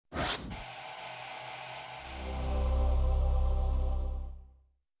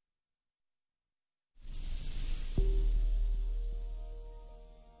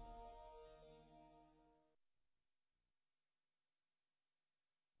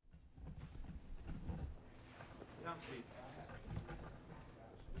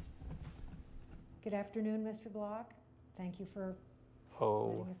Good afternoon, Mr. Block. Thank you for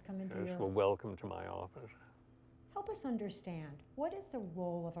Oh, letting us come into yes, your... well, welcome to my office. Help us understand, what is the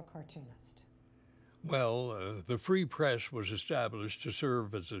role of a cartoonist? Well, the free press was established to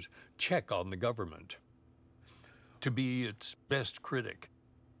serve as a check on the government, to be its best critic.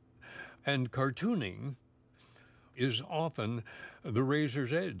 And cartooning is often the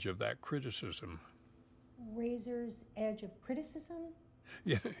razor's edge of that criticism. Razor's edge of criticism?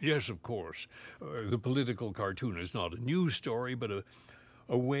 Yeah, yes, of course. The political cartoon is not a news story, but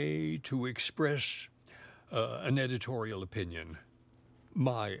a way to express an editorial opinion.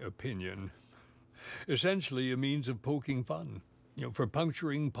 My opinion. Essentially a means of poking fun, for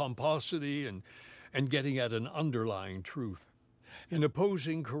puncturing pomposity and getting at an underlying truth. In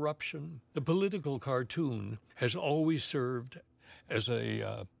opposing corruption, the political cartoon has always served as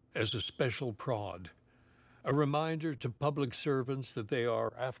a special prod, a reminder to public servants that they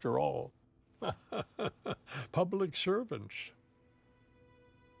are, after all, public servants.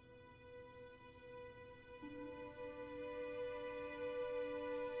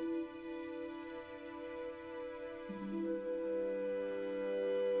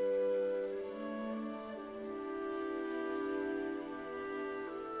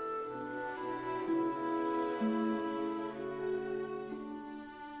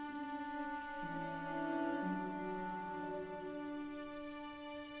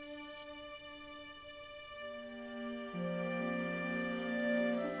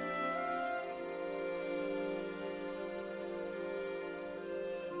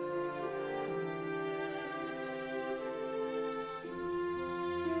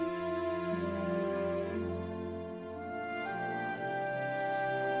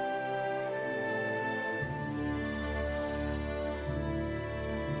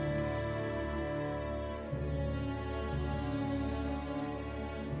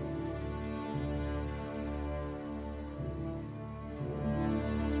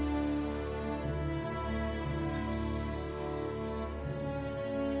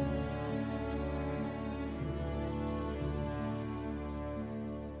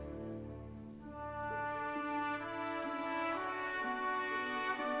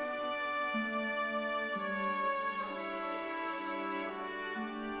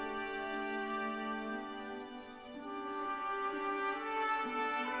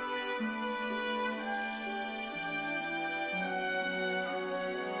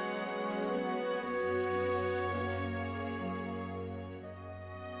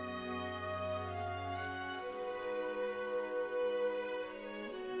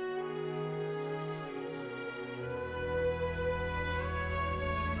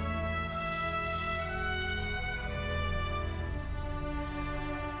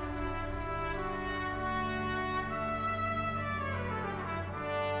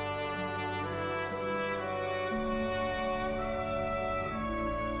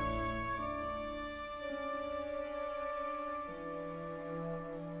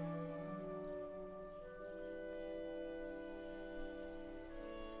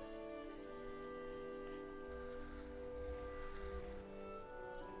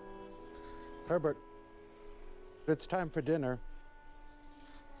 Herbert, it's time for dinner.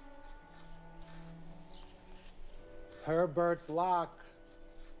 Herbert Block.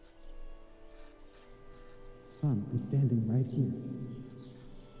 Son, I'm standing right here.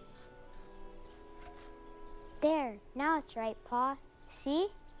 There, now it's right, Pa. See?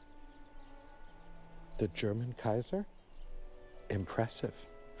 The German Kaiser? Impressive.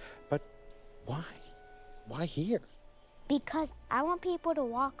 But why? Why here? Because I want people to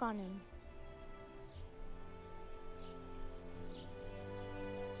walk on him.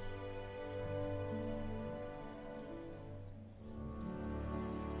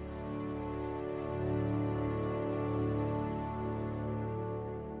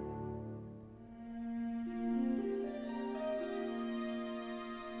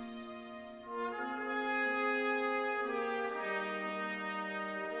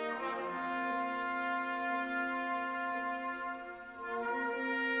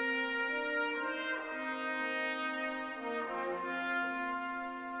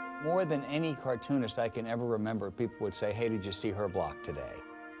 More than any cartoonist I can ever remember, people would say, "Hey, did you see Herblock today?"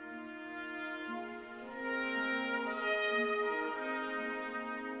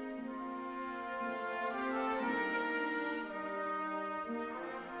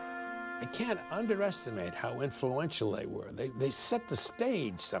 I can't underestimate how influential they were. They set the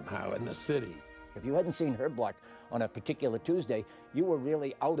stage somehow in the city. If you hadn't seen Herblock on a particular Tuesday, you were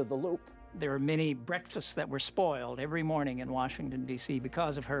really out of the loop. There are many breakfasts that were spoiled every morning in Washington, D.C.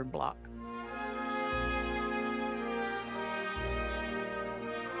 because of Herblock.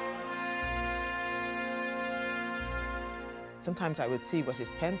 Sometimes I would see what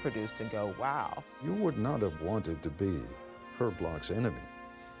his pen produced and go, wow. You would not have wanted to be Herblock's enemy,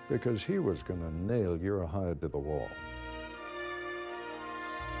 because he was going to nail your hide to the wall.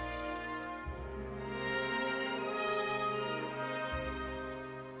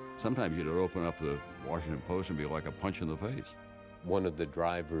 Sometimes you'd open up the Washington Post and be like a punch in the face. One of the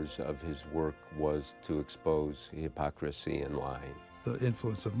drivers of his work was to expose hypocrisy and lying. The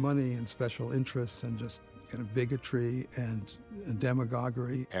influence of money and special interests and just kind of bigotry and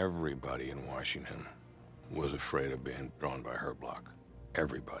demagoguery. Everybody in Washington was afraid of being drawn by Herblock.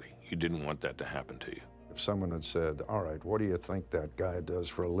 Everybody. You didn't want that to happen to you. If someone had said, all right, what do you think that guy does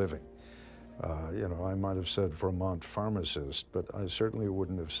for a living? You know, I might have said Vermont pharmacist, but I certainly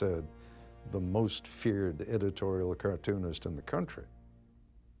wouldn't have said the most feared editorial cartoonist in the country.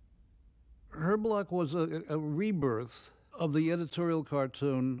 Herblock was a rebirth of the editorial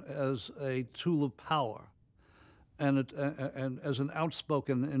cartoon as a tool of power and as an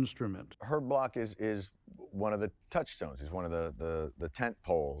outspoken instrument. Herblock is one of the touchstones. He's one of the tent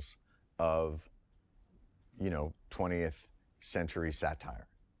poles of, 20th century satire.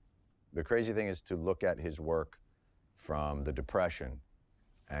 The crazy thing is to look at his work from the Depression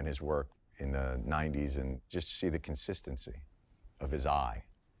and his work in the 90s and just see the consistency of his eye,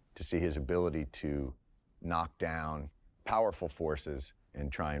 to see his ability to knock down powerful forces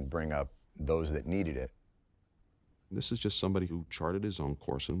and try and bring up those that needed it. This is just somebody who charted his own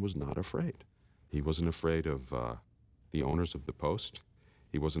course and was not afraid. He wasn't afraid of the owners of the Post.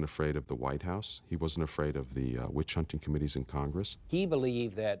 He wasn't afraid of the White House. He wasn't afraid of the witch-hunting committees in Congress. He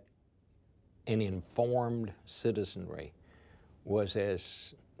believed that an informed citizenry was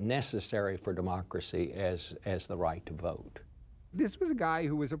as necessary for democracy as the right to vote. This was a guy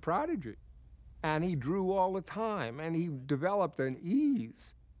who was a prodigy, and he drew all the time, and he developed an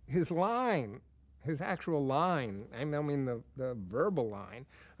ease. His line, his actual line, I mean the verbal line,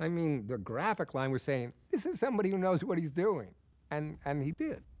 I mean the graphic line was saying, this is somebody who knows what he's doing, and he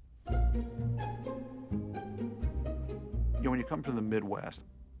did. When you come from the Midwest,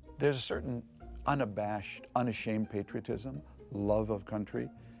 there's a certain unabashed, unashamed patriotism, love of country,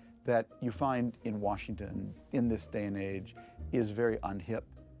 that you find in Washington in this day and age is very unhip.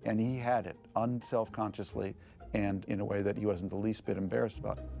 And he had it unselfconsciously and in a way that he wasn't the least bit embarrassed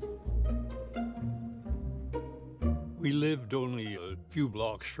about. We lived only a few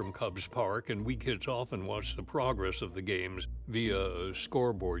blocks from Cubs Park, and we kids often watched the progress of the games via a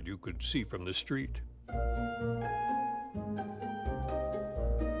scoreboard you could see from the street.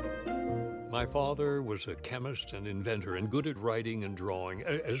 My father was a chemist and inventor and good at writing and drawing,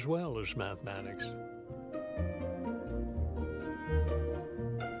 as well as mathematics.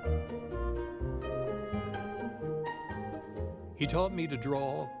 He taught me to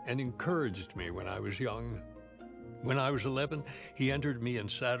draw and encouraged me when I was young. When I was 11, he entered me in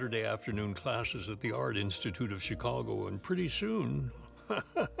Saturday afternoon classes at the Art Institute of Chicago, and pretty soon,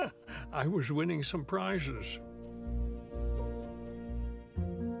 I was winning some prizes.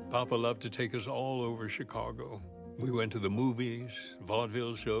 Papa loved to take us all over Chicago. We went to the movies,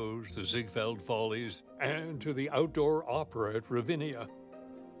 vaudeville shows, the Ziegfeld Follies, and to the outdoor opera at Ravinia.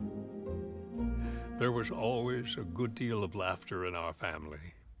 There was always a good deal of laughter in our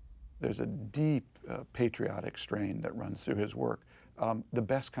family. There's a deep patriotic strain that runs through his work, the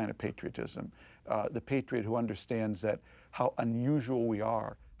best kind of patriotism, the patriot who understands that how unusual we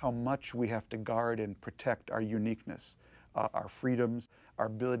are, how much we have to guard and protect our uniqueness, our freedoms, our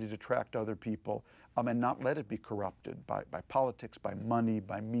ability to attract other people, and not let it be corrupted by politics, by money,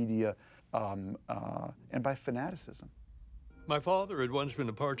 by media, and by fanaticism. My father had once been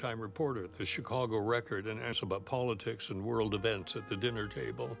a part-time reporter at the Chicago Record and asked about politics and world events at the dinner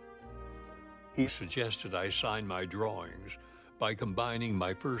table. He suggested I sign my drawings by combining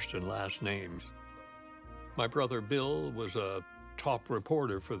my first and last names. My brother Bill was a top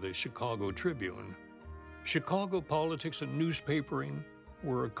reporter for the Chicago Tribune. Chicago politics and newspapering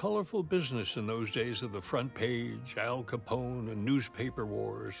were a colorful business in those days of the front page, Al Capone, and newspaper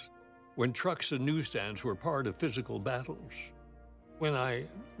wars, when trucks and newsstands were part of physical battles. When I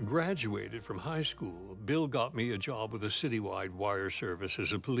graduated from high school, Bill got me a job with a citywide wire service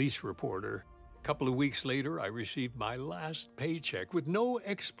as a police reporter. A couple of weeks later, I received my last paycheck with no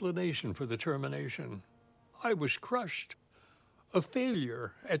explanation for the termination. I was crushed. A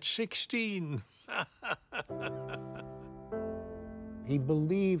failure at 16. He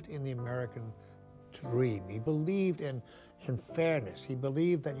believed in the American dream. He believed in fairness. He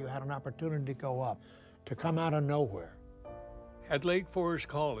believed that you had an opportunity to go up, to come out of nowhere. At Lake Forest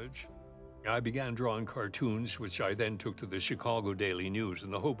College, I began drawing cartoons, which I then took to the Chicago Daily News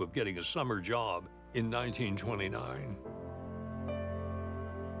in the hope of getting a summer job in 1929.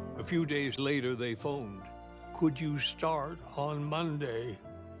 A few days later, they phoned. Could you start on Monday?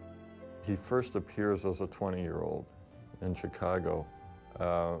 He first appears as a 20-year-old in Chicago,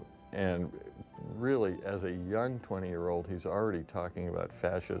 and really, as a young 20-year-old, he's already talking about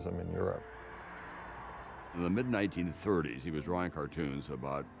fascism in Europe. In the mid-1930s, he was drawing cartoons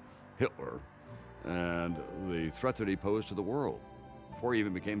about Hitler and the threat that he posed to the world before he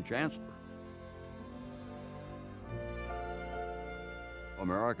even became chancellor.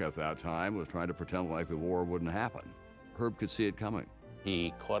 America at that time was trying to pretend like the war wouldn't happen. Herb could see it coming.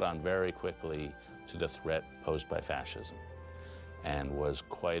 He caught on very quickly to the threat posed by fascism and was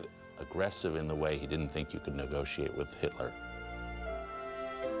quite aggressive in the way he didn't think you could negotiate with Hitler.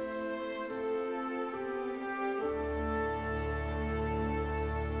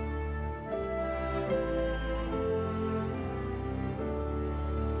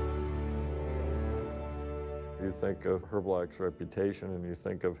 You think of Herblock's reputation and you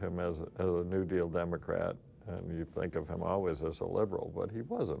think of him as a New Deal Democrat, and you think of him always as a liberal, but he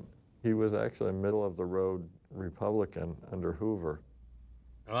wasn't. He was actually a middle-of-the-road Republican under Hoover.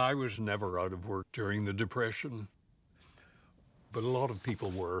 I was never out of work during the Depression, but a lot of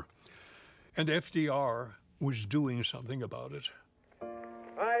people were. And FDR was doing something about it.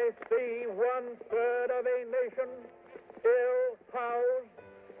 I see 1/3 of a nation ill-housed,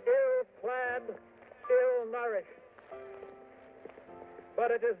 ill-clad, ill-nourished.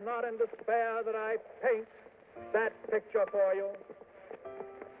 But it is not in despair that I paint that picture for you.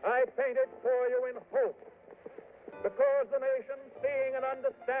 I paint it for you in hope, because the nation, seeing and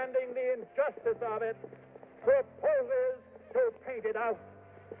understanding the injustice of it, proposes to paint it out.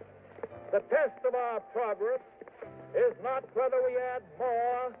 The test of our progress is not whether we add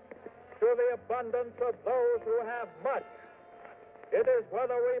more to the abundance of those who have much. It is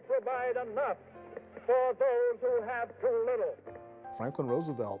whether we provide enough for those who have too little. Franklin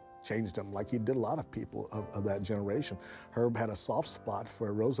Roosevelt changed him like he did a lot of people of that generation. Herb had a soft spot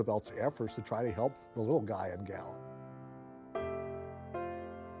for Roosevelt's efforts to try to help the little guy and gal.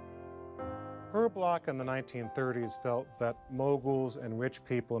 Herblock in the 1930s felt that moguls and rich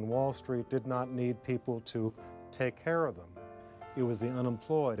people in Wall Street did not need people to take care of them. It was the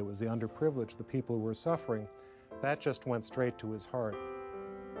unemployed, it was the underprivileged, the people who were suffering. That just went straight to his heart.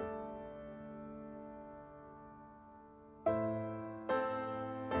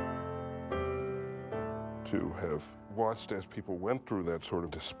 To have watched as people went through that sort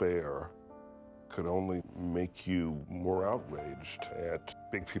of despair could only make you more outraged at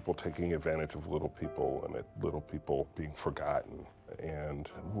big people taking advantage of little people and at little people being forgotten. And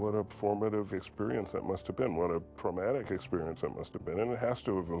what a formative experience that must have been, what a traumatic experience that must have been, and it has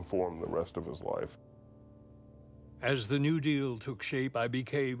to have informed the rest of his life. As the New Deal took shape, I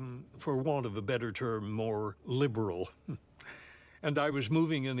became, for want of a better term, more liberal. And I was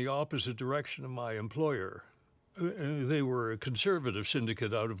moving in the opposite direction of my employer. They were a conservative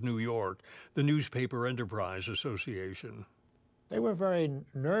syndicate out of New York, the Newspaper Enterprise Association. They were very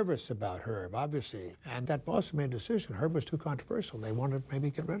nervous about Herb, obviously, and that boss made a decision. Herb was too controversial. They wanted to maybe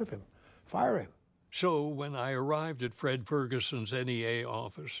get rid of him, fire him. So when I arrived at Fred Ferguson's NEA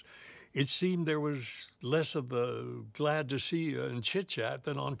office, it seemed there was less of a glad to see you and chit-chat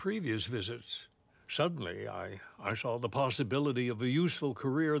than on previous visits. Suddenly, I saw the possibility of a useful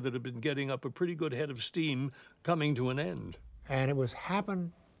career that had been getting up a pretty good head of steam coming to an end. And it was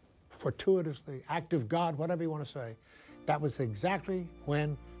happened fortuitously, act of God, whatever you want to say. That was exactly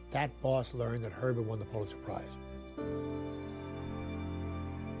when that boss learned that Herb had won the Pulitzer Prize.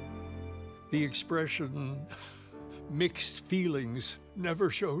 The expression, mixed feelings, never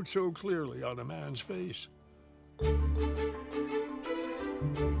showed so clearly on a man's face.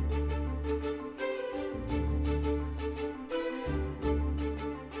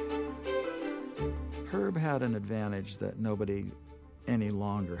 Herb had an advantage that nobody any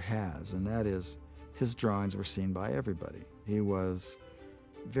longer has, and that is his drawings were seen by everybody. He was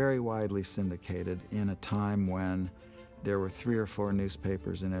very widely syndicated in a time when there were 3 or 4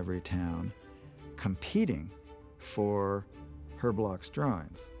 newspapers in every town competing for Herblock's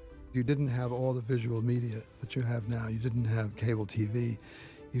drawings. You didn't have all the visual media that you have now. You didn't have cable TV.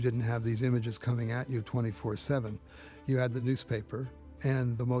 You didn't have these images coming at you 24/7. You had the newspaper,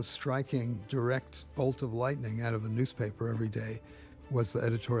 and the most striking direct bolt of lightning out of a newspaper every day was the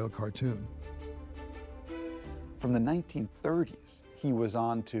editorial cartoon. From the 1930s, he was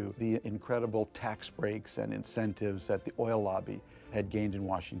on to the incredible tax breaks and incentives that the oil lobby had gained in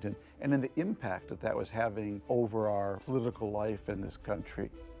Washington, and in the impact that that was having over our political life in this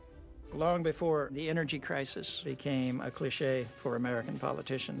country. Long before the energy crisis became a cliche for American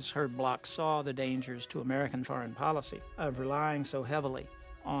politicians, Herblock saw the dangers to American foreign policy of relying so heavily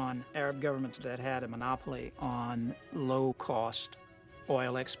on Arab governments that had a monopoly on low-cost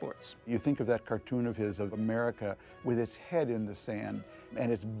oil exports. You think of that cartoon of his of America with its head in the sand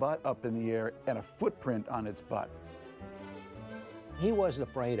and its butt up in the air and a footprint on its butt. He wasn't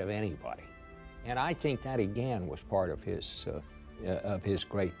afraid of anybody. And I think that, again, was part of his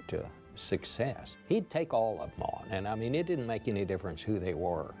great success. He'd take all of them on, and I mean, it didn't make any difference who they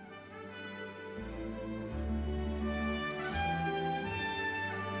were.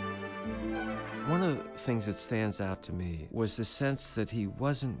 One of the things that stands out to me was the sense that he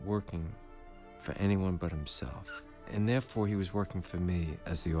wasn't working for anyone but himself, and therefore he was working for me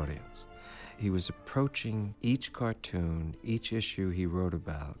as the audience. He was approaching each cartoon, each issue he wrote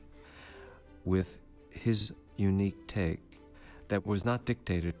about, with his unique take that was not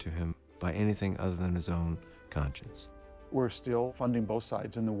dictated to him by anything other than his own conscience. We're still funding both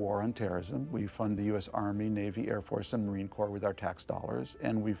sides in the war on terrorism. We fund the U.S. Army, Navy, Air Force, and Marine Corps with our tax dollars,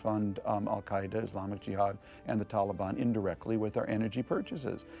 and we fund Al-Qaeda, Islamic Jihad, and the Taliban indirectly with our energy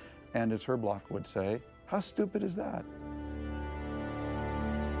purchases. And as Herblock would say, how stupid is that?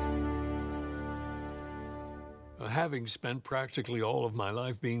 Having spent practically all of my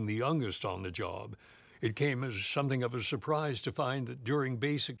life being the youngest on the job, it came as something of a surprise to find that during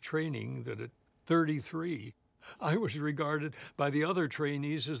basic training, that at 33, I was regarded by the other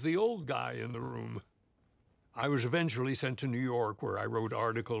trainees as the old guy in the room. I was eventually sent to New York, where I wrote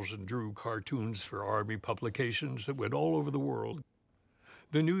articles and drew cartoons for Army publications that went all over the world.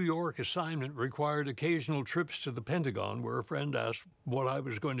 The New York assignment required occasional trips to the Pentagon, where a friend asked what I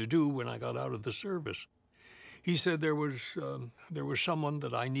was going to do when I got out of the service. He said there was someone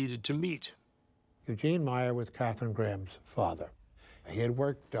that I needed to meet. Eugene Meyer was Katharine Graham's father. He had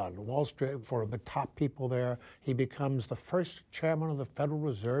worked on Wall Street for the top people there. He becomes the first chairman of the Federal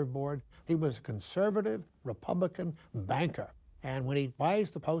Reserve Board. He was a conservative, Republican banker. And when he buys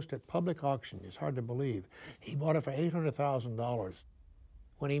the Post at public auction, it's hard to believe, he bought it for $800,000.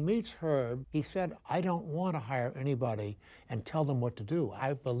 When he meets Herb, he said, I don't want to hire anybody and tell them what to do.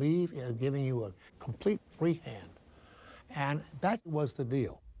 I believe in giving you a complete free hand. And that was the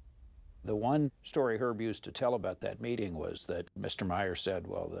deal. The one story Herb used to tell about that meeting was that Mr. Meyer said,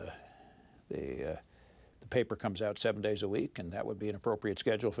 well, the paper comes out 7 days a week, and that would be an appropriate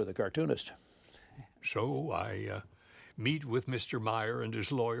schedule for the cartoonist. So I meet with Mr. Meyer and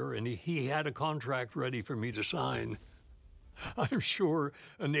his lawyer, and he had a contract ready for me to sign. I'm sure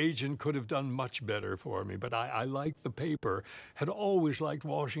an agent could have done much better for me, but I liked the paper, had always liked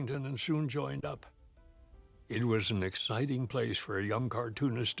Washington, and soon joined up. It was an exciting place for a young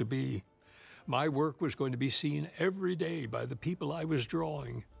cartoonist to be. My work was going to be seen every day by the people I was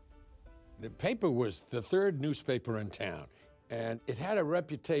drawing. The paper was the third newspaper in town, and it had a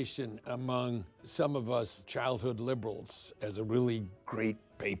reputation among some of us childhood liberals as a really great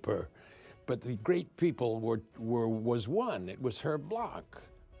paper. But the great people was one. It was Herblock,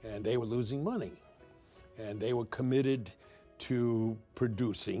 and they were losing money. And they were committed to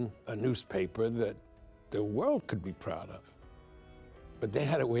producing a newspaper that the world could be proud of. But they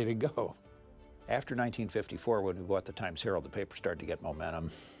had a way to go. After 1954, when we bought the Times-Herald, the paper started to get momentum.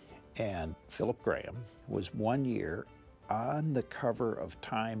 And Philip Graham was 1 year on the cover of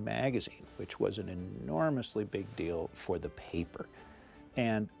Time magazine, which was an enormously big deal for the paper.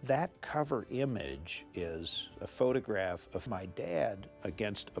 And that cover image is a photograph of my dad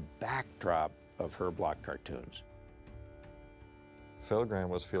against a backdrop of Herblock cartoons. Phil Graham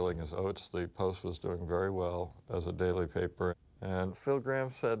was feeling as though the Post was doing very well as a daily paper. And Phil Graham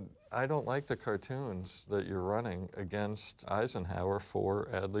said, I don't like the cartoons that you're running against Eisenhower for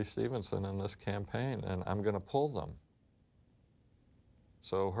Adlai Stevenson in this campaign, and I'm going to pull them.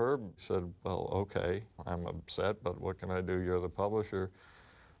 So Herb said, well, okay, I'm upset, but what can I do? You're the publisher.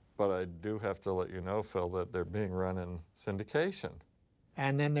 But I do have to let you know, Phil, that they're being run in syndication.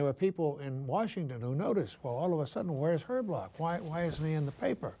 And then there were people in Washington who noticed, well, all of a sudden, where's Herblock? Why isn't he in the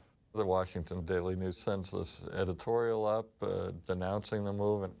paper? The Washington Daily News sends this editorial up denouncing the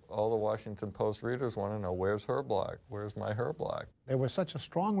move, and all the Washington Post readers want to know, where's Herblock? Where's my Herblock? There was such a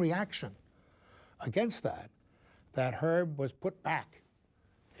strong reaction against that Herb was put back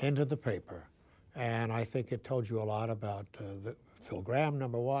into the paper. And I think it told you a lot about Phil Graham,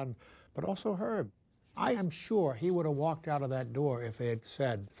 number one, but also Herb. I am sure he would have walked out of that door if they had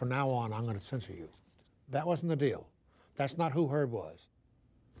said, from now on, I'm going to censor you. That wasn't the deal. That's not who Herb was.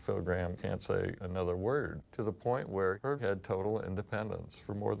 Phil Graham can't say another word, to the point where Herb had total independence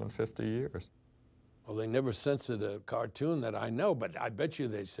for more than 50 years. Well, they never censored a cartoon that I know, but I bet you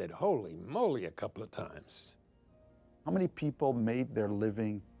they said, holy moly, a couple of times. How many people made their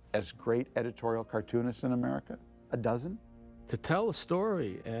living as great editorial cartoonists in America? A dozen? To tell a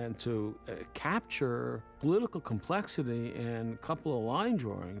story and to capture political complexity in a couple of line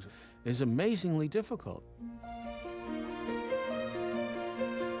drawings is amazingly difficult.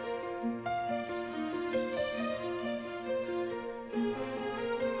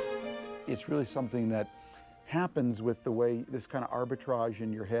 It's really something that happens with the way, this kind of arbitrage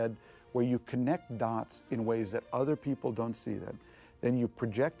in your head, where you connect dots in ways that other people don't see them. Then you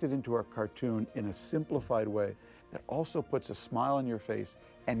project it into a cartoon in a simplified way that also puts a smile on your face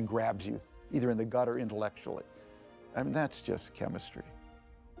and grabs you, either in the gut or intellectually. I mean, that's just chemistry.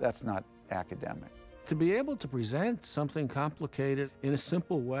 That's not academic. To be able to present something complicated in a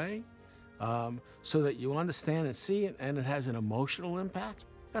simple way so that you understand and see it and it has an emotional impact,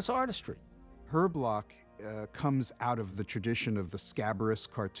 that's artistry. Herblock comes out of the tradition of the scabrous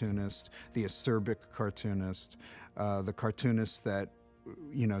cartoonist, the acerbic cartoonist, the cartoonist that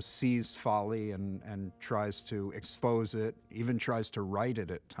sees folly and tries to expose it, even tries to write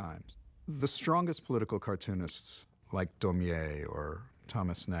it at times. The strongest political cartoonists, like Daumier or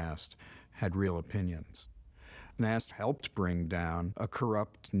Thomas Nast, had real opinions. Nast helped bring down a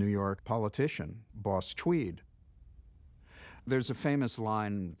corrupt New York politician, Boss Tweed. There's a famous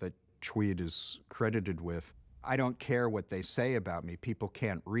line that Tweed is credited with: "I don't care what they say about me, people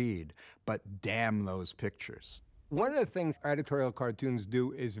can't read, but damn those pictures." One of the things editorial cartoons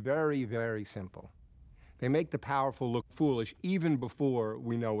do is very, very simple. They make the powerful look foolish even before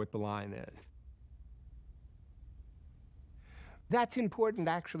we know what the line is. That's important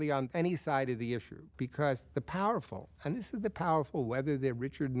actually on any side of the issue, because the powerful, and this is the powerful whether they're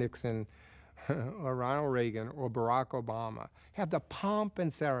Richard Nixon or Ronald Reagan or Barack Obama, have the pomp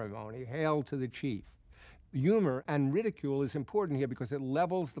and ceremony, hail to the chief. Humor and ridicule is important here because it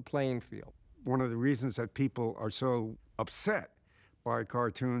levels the playing field. One of the reasons that people are so upset by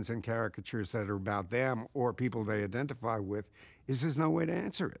cartoons and caricatures that are about them or people they identify with is there's no way to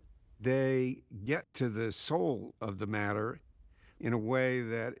answer it. They get to the soul of the matter in a way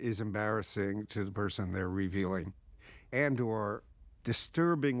that is embarrassing to the person they're revealing and or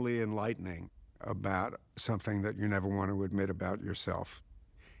disturbingly enlightening about something that you never want to admit about yourself.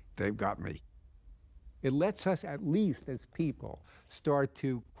 They've got me. It lets us, at least as people, start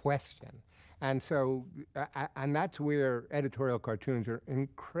to question. And so, and that's where editorial cartoons are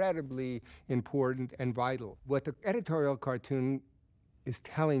incredibly important and vital. What the editorial cartoon is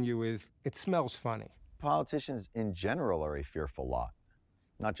telling you is, it smells funny. Politicians in general are a fearful lot,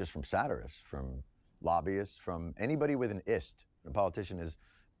 not just from satirists, from lobbyists, from anybody with an ist. A politician is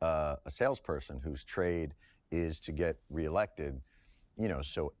a salesperson whose trade is to get reelected,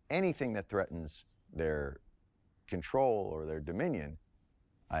 so anything that threatens their control or their dominion,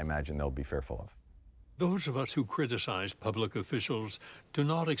 I imagine they'll be fearful of. Those of us who criticize public officials do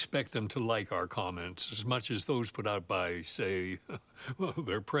not expect them to like our comments as much as those put out by, say,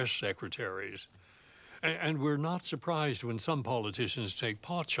 their press secretaries. And we're not surprised when some politicians take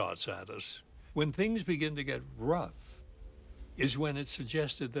pot shots at us. When things begin to get rough is when it's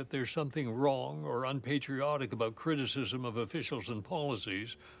suggested that there's something wrong or unpatriotic about criticism of officials and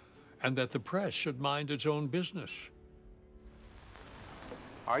policies, and that the press should mind its own business.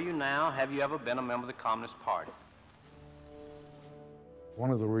 Are you now, have you ever been a member of the Communist Party? One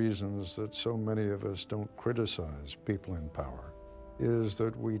of the reasons that so many of us don't criticize people in power is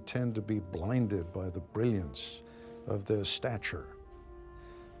that we tend to be blinded by the brilliance of their stature.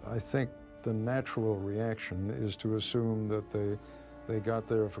 I think the natural reaction is to assume that they got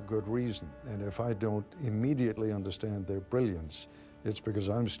there for good reason. And if I don't immediately understand their brilliance, it's because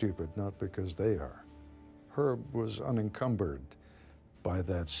I'm stupid, not because they are. Herb was unencumbered by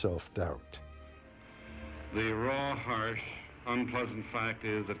that self-doubt. The raw, harsh, unpleasant fact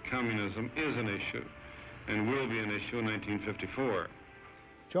is that communism is an issue and will be an issue in 1954.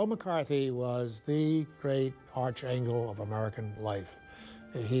 Joe McCarthy was the great archangel of American life.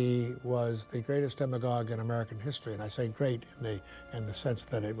 He was the greatest demagogue in American history, and I say great in the sense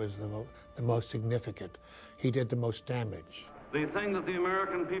that it was the most significant. He did the most damage. The thing that the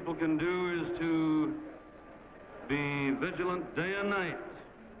American people can do is to be vigilant day and night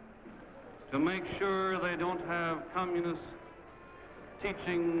to make sure they don't have communists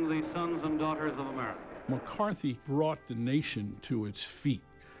teaching the sons and daughters of America. McCarthy brought the nation to its feet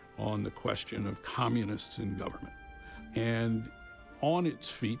on the question of communists in government. And on its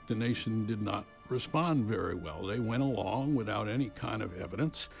feet, the nation did not respond very well. They went along without any kind of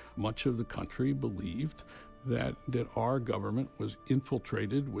evidence. Much of the country believed that our government was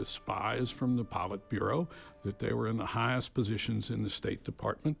infiltrated with spies from the Politburo, that they were in the highest positions in the State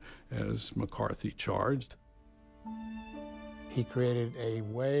Department, as McCarthy charged. He created a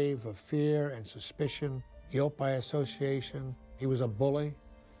wave of fear and suspicion, guilt by association, He was a bully.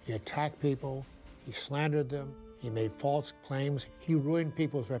 He attacked people. He slandered them. He made false claims. He ruined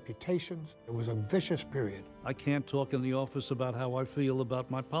people's reputations. It was a vicious period. I can't talk in the office about how I feel about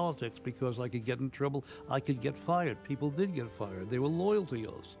my politics because I could get in trouble. I could get fired. People did get fired. They were loyalty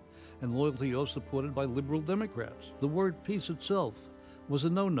oaths, and loyalty oaths supported by liberal Democrats. The word peace itself was a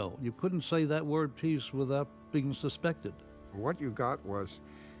no-no. You couldn't say that word peace without being suspected. What you got was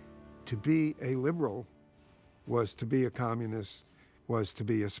to be a liberal was to be a communist, was to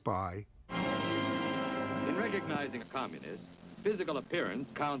be a spy. In recognizing a communist, physical appearance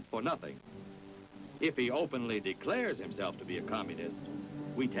counts for nothing. If he openly declares himself to be a communist,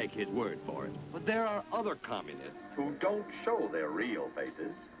 we take his word for it. But there are other communists who don't show their real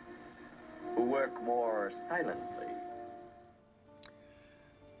faces, who work more silently.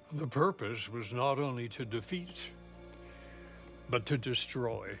 The purpose was not only to defeat, but to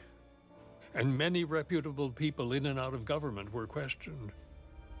destroy. And many reputable people in and out of government were questioned.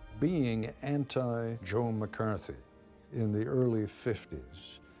 Being anti-Joe McCarthy in the early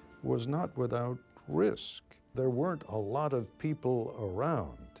 50s was not without risk. There weren't a lot of people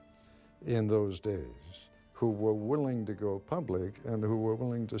around in those days who were willing to go public and who were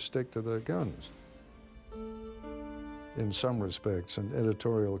willing to stick to their guns. In some respects, an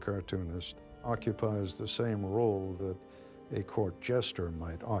editorial cartoonist occupies the same role that a court jester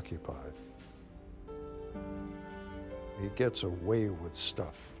might occupy. He gets away with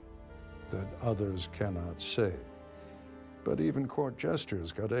stuff that others cannot say. But even court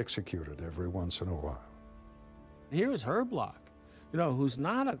jesters got executed every once in a while. Here's Herblock, who's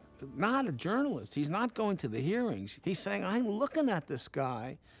not a journalist. He's not going to the hearings. He's saying, I'm looking at this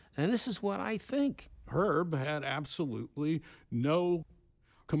guy, and this is what I think. Herb had absolutely no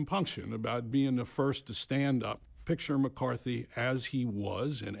compunction about being the first to stand up. Picture McCarthy as he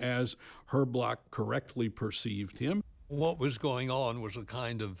was and as Herblock correctly perceived him. What was going on was a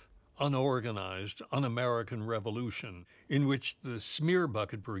kind of unorganized, un-American revolution in which the smear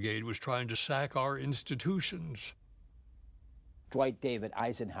bucket brigade was trying to sack our institutions. Dwight David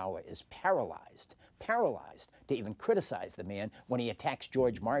Eisenhower is paralyzed to even criticize the man when he attacks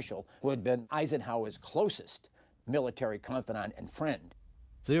George Marshall, who had been Eisenhower's closest military confidant and friend.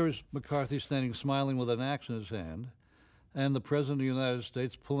 There is McCarthy standing smiling with an axe in his hand, and the President of the United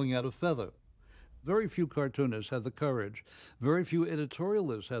States pulling out a feather. Very few cartoonists had the courage, very few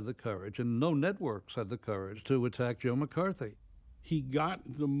editorialists had the courage, and no networks had the courage to attack Joe McCarthy. He got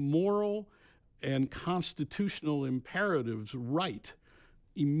the moral and constitutional imperatives right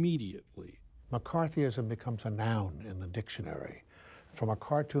immediately. McCarthyism becomes a noun in the dictionary. From a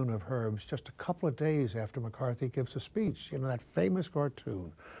cartoon of Herb's just a couple of days after McCarthy gives a speech, that famous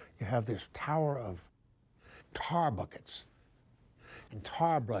cartoon, you have this tower of tar buckets and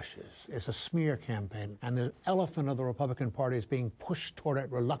tar brushes. It's a smear campaign, and the elephant of the Republican Party is being pushed toward it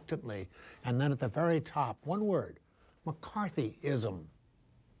reluctantly. And then at the very top, one word, McCarthyism.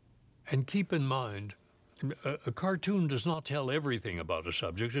 And keep in mind, a cartoon does not tell everything about a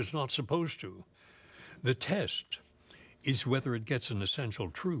subject. It's not supposed to. The test is whether it gets an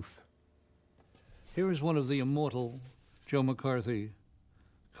essential truth. Here is one of the immortal Joe McCarthy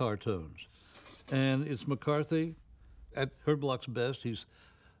cartoons. And it's McCarthy at Herblock's best. He's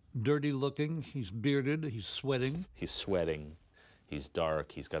dirty looking, he's bearded, he's sweating. He's sweating, he's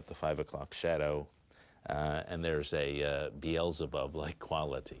dark, he's got the 5 o'clock shadow, and there's a Beelzebub-like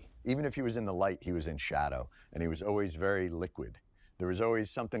quality. Even if he was in the light, he was in shadow, and he was always very liquid. There was always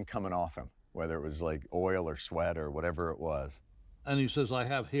something coming off him, whether it was like oil or sweat or whatever it was. And he says, I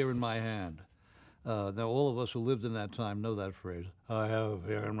have hair in my hand. Now, all of us who lived in that time know that phrase, I have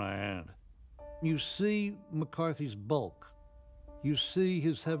hair in my hand. You see McCarthy's bulk. You see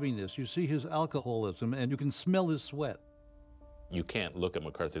his heaviness. You see his alcoholism, and you can smell his sweat. You can't look at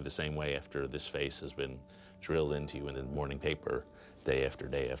McCarthy the same way after this face has been drilled into you in the morning paper day after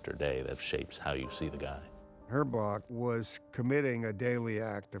day after day. That shapes how you see the guy. Herblock was committing a daily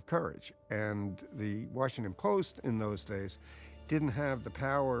act of courage, and the Washington Post in those days didn't have the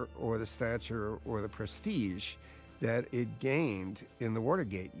power or the stature or the prestige that it gained in the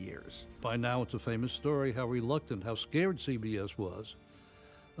Watergate years. By now, it's a famous story how reluctant, how scared CBS was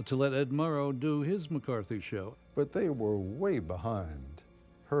to let Ed Murrow do his McCarthy show. But they were way behind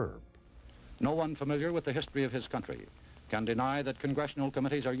Herb. No one familiar with the history of his country can deny that congressional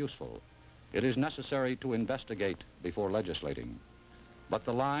committees are useful. It is necessary to investigate before legislating. But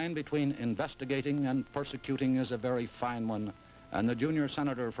the line between investigating and persecuting is a very fine one, and the junior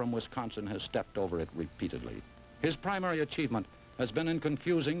senator from Wisconsin has stepped over it repeatedly. His primary achievement has been in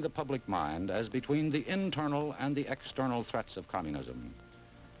confusing the public mind as between the internal and the external threats of communism.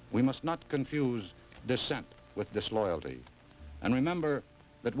 We must not confuse dissent with disloyalty. And remember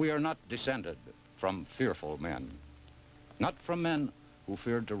that we are not descended from fearful men, not from men who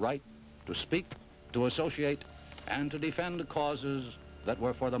feared to write, to speak, to associate, and to defend causes that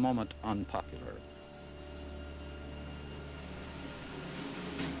were for the moment unpopular.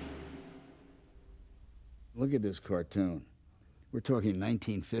 Look at this cartoon. We're talking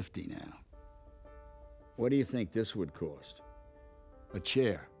 1950 now. What do you think this would cost? A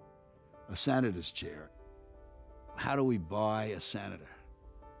chair, a senator's chair. How do we buy a senator?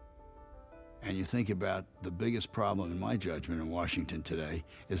 And you think about the biggest problem, in my judgment, in Washington today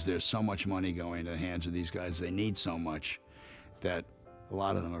is there's so much money going into the hands of these guys. They need so much that a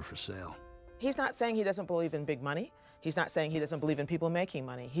lot of them are for sale. He's not saying he doesn't believe in big money. He's not saying he doesn't believe in people making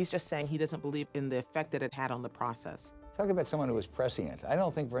money. He's just saying he doesn't believe in the effect that it had on the process. Talk about someone who was prescient. I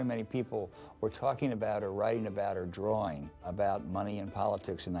don't think very many people were talking about or writing about or drawing about money and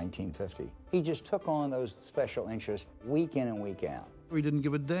politics in 1950. He just took on those special interests week in and week out. He didn't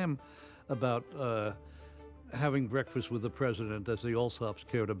give a damn about having breakfast with the president, as the Alsops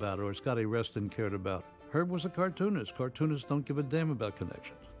cared about or Scotty Reston cared about. Herb was a cartoonist. Cartoonists don't give a damn about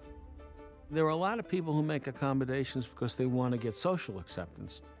connections. There are a lot of people who make accommodations because they want to get social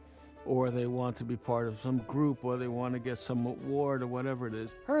acceptance, or they want to be part of some group, or they want to get some award or whatever it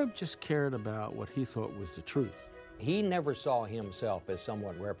is. Herb just cared about what he thought was the truth. He never saw himself as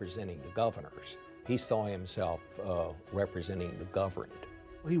someone representing the governors. He saw himself representing the governed.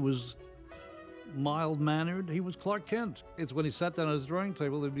 He was mild-mannered. He was Clark Kent. It's when he sat down at his drawing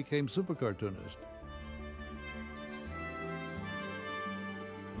table that he became super cartoonist.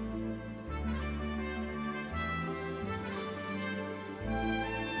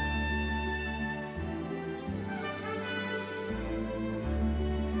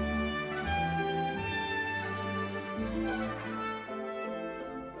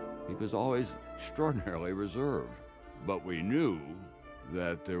 He was always extraordinarily reserved, but we knew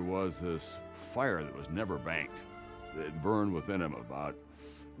that there was this fire that was never banked, that burned within him about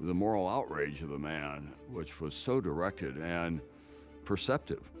the moral outrage of a man, which was so directed and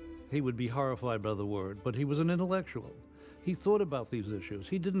perceptive. He would be horrified by the word, but he was an intellectual. He thought about these issues.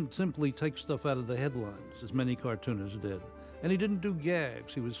 He didn't simply take stuff out of the headlines, as many cartoonists did. And he didn't do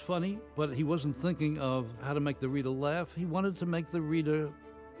gags. He was funny, but he wasn't thinking of how to make the reader laugh. He wanted to make the reader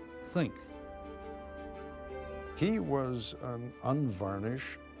think. He was an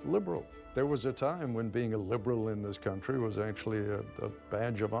unvarnished liberal. There was a time when being a liberal in this country was actually a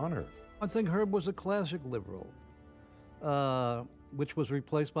badge of honor. I think Herb was a classic liberal, which was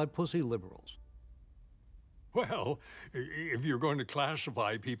replaced by pussy liberals. Well, if you're going to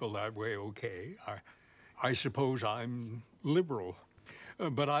classify people that way, okay. I suppose I'm liberal.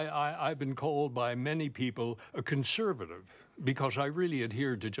 But I've been called by many people a conservative because I really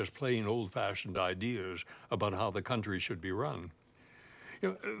adhered to just plain old-fashioned ideas about how the country should be run.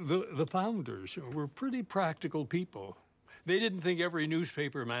 You know, the founders were pretty practical people. They didn't think every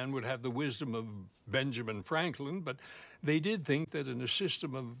newspaper man would have the wisdom of Benjamin Franklin, but they did think that in a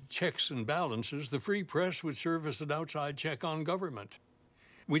system of checks and balances, the free press would serve as an outside check on government,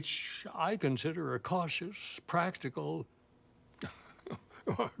 which I consider a cautious, practical,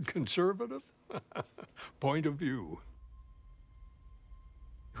 conservative point of view.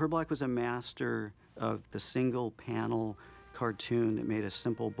 Herblock was a master of the single panel cartoon that made a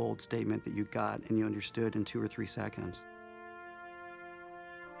simple, bold statement that you got and you understood in 2 or 3 seconds.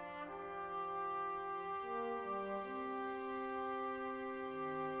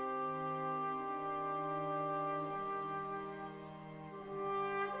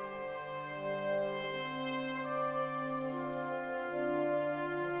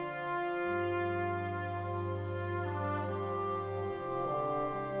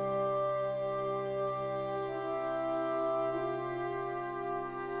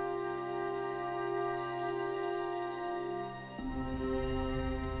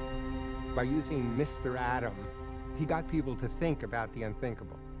 By using Mr. Adam, he got people to think about the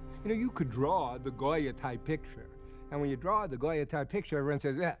unthinkable. You know, you could draw the Goya-type picture, and when you draw the Goya-type picture, everyone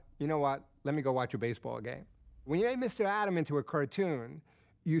says, yeah, you know what, let me go watch a baseball game. When you made Mr. Adam into a cartoon,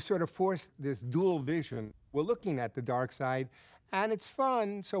 you sort of forced this dual vision. We're looking at the dark side, and it's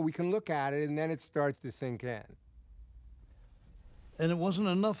fun, so we can look at it, and then it starts to sink in. And it wasn't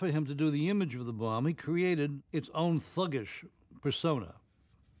enough for him to do the image of the bomb. He created its own thuggish persona.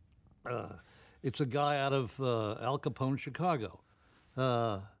 It's a guy out of Al Capone, Chicago.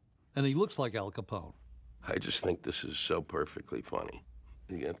 And he looks like Al Capone. I just think this is so perfectly funny.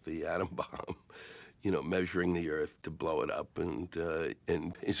 You get the atom bomb, you know, measuring the Earth to blow it up and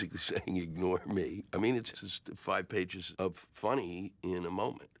basically saying, ignore me. I mean, it's just 5 pages of funny in a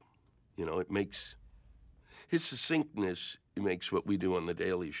moment. You know, His succinctness makes what we do on The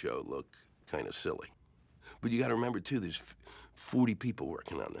Daily Show look kind of silly. But you got to remember, too, there's 40 people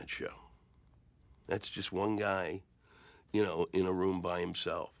working on that show. That's just one guy, you know, in a room by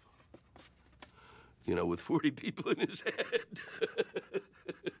himself, you know, with 40 people in his head.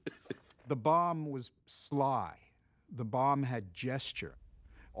 The bomb was sly. The bomb had gesture,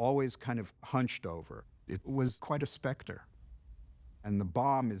 always kind of hunched over. It was quite a specter. And the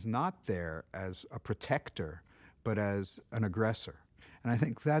bomb is not there as a protector, but as an aggressor. And I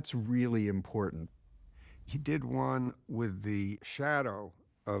think that's really important. He did one with the shadow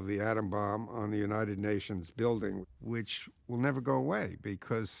of the atom bomb on the United Nations building, which will never go away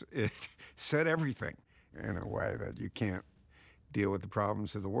because it said everything in a way that you can't deal with the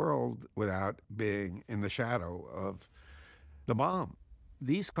problems of the world without being in the shadow of the bomb.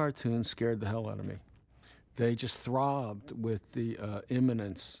 These cartoons scared the hell out of me. They just throbbed with the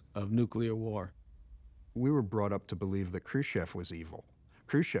imminence of nuclear war. We were brought up to believe that Khrushchev was evil.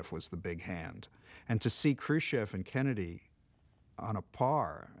 Khrushchev was the big hand. And to see Khrushchev and Kennedy on a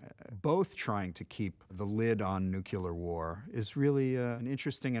par, both trying to keep the lid on nuclear war, is really an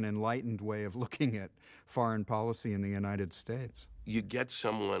interesting and enlightened way of looking at foreign policy in the United States. You get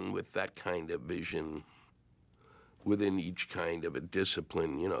someone with that kind of vision within each kind of a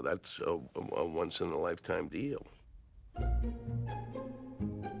discipline, you know, that's a once-in-a-lifetime deal.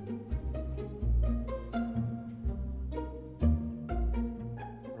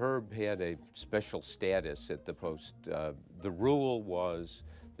 Herb had a special status at the Post. The rule was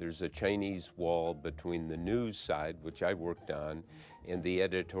there's a Chinese wall between the news side, which I worked on, and the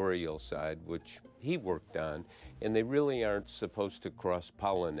editorial side, which he worked on, and they really aren't supposed to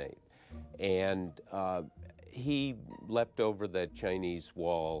cross-pollinate. And he leapt over that Chinese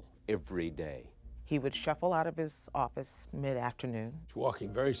wall every day. He would shuffle out of his office mid-afternoon.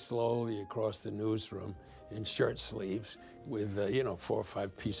 Walking very slowly across the newsroom in shirt sleeves with, 4 or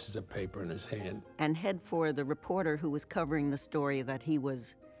 5 pieces of paper in his hand. And head for the reporter who was covering the story that he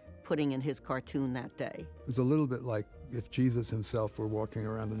was putting in his cartoon that day. It was a little bit like if Jesus himself were walking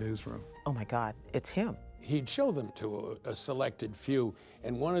around the newsroom. Oh my God, it's him. He'd show them to a selected few,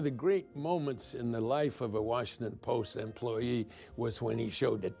 and one of the great moments in the life of a Washington Post employee was when he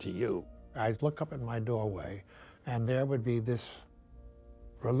showed it to you. I'd look up at my doorway, and there would be this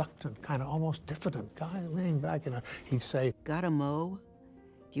reluctant, kind of almost diffident guy leaning back, and he'd say, "Got a mo?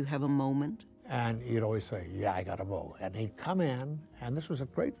 Do you have a moment?" And he'd always say, "Yeah, I got a mo." And he'd come in, and this was a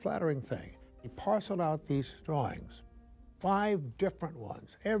great flattering thing. He parceled out these drawings, 5 different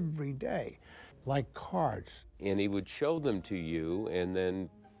ones, every day, like cards. And he would show them to you and then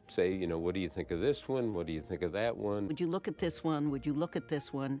say, what do you think of this one? What do you think of that one? Would you look at this one? Would you look at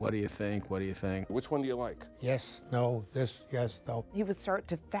this one? What do you think? What do you think? Which one do you like? Yes, no, this, yes, no. He would start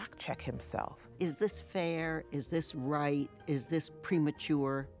to fact check himself. Is this fair? Is this right? Is this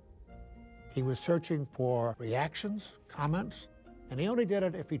premature? He was searching for reactions, comments, and he only did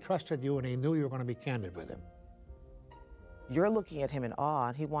it if he trusted you and he knew you were going to be candid with him. You're looking at him in awe,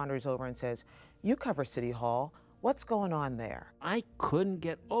 and he wanders over and says, "You cover City Hall. What's going on there?" I couldn't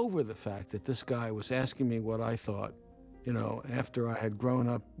get over the fact that this guy was asking me what I thought, after I had grown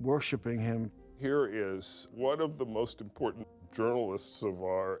up worshiping him. Here is one of the most important journalists of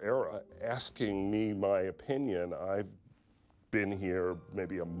our era asking me my opinion. I've been here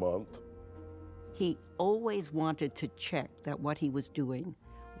maybe a month. He always wanted to check that what he was doing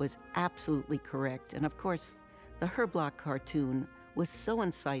was absolutely correct. And of course, the Herblock cartoon was so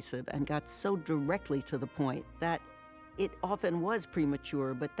incisive and got so directly to the point that it often was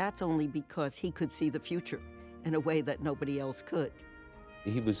premature, but that's only because he could see the future in a way that nobody else could.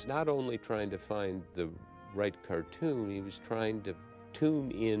 He was not only trying to find the right cartoon, he was trying to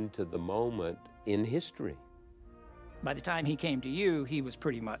tune into the moment in history. By the time he came to you, he was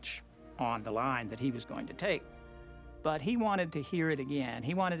pretty much on the line that he was going to take. But he wanted to hear it again.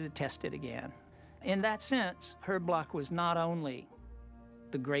 He wanted to test it again. In that sense, Herblock was not only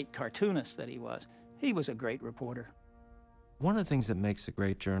the great cartoonist that he was a great reporter. One of the things that makes a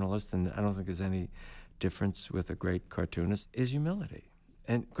great journalist, and I don't think there's any difference with a great cartoonist, is humility.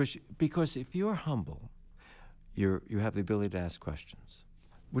 And because if you're humble, you have the ability to ask questions,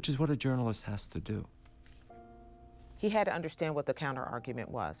 which is what a journalist has to do. He had to understand what the counter-argument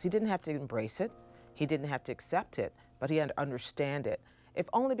was. He didn't have to embrace it. He didn't have to accept it, but he had to understand it, if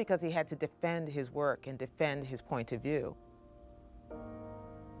only because he had to defend his work and defend his point of view.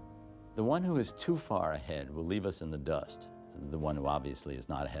 The one who is too far ahead will leave us in the dust. The one who obviously is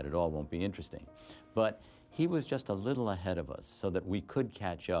not ahead at all won't be interesting. But he was just a little ahead of us so that we could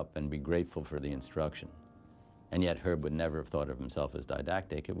catch up and be grateful for the instruction. And yet Herb would never have thought of himself as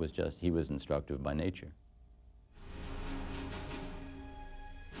didactic. It was just he was instructive by nature.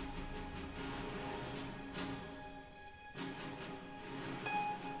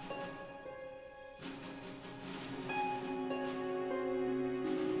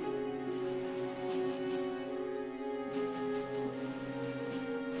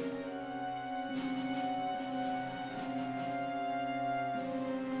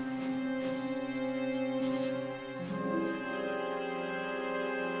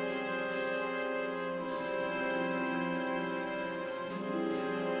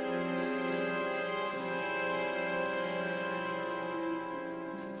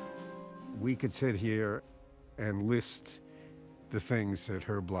 We could sit here and list the things that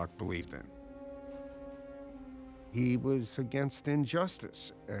Herblock believed in. He was against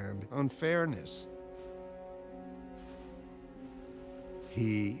injustice and unfairness.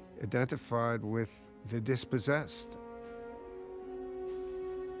 He identified with the dispossessed,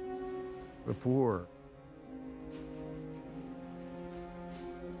 the poor,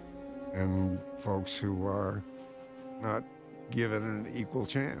 and folks who are not given an equal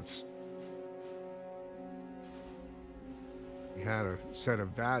chance. He had a set of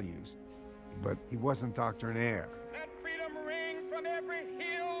values, but he wasn't doctrinaire. Let freedom ring from every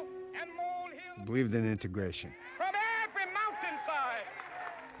hill and molehill. He believed in integration. From every mountainside.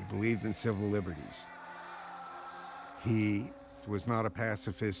 He believed in civil liberties. He was not a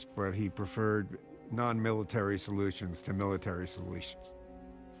pacifist, but he preferred non-military solutions to military solutions.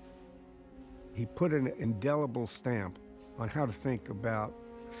 He put an indelible stamp on how to think about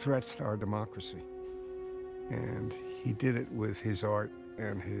threats to our democracy. And he did it with his art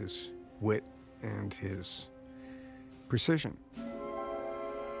and his wit and his precision.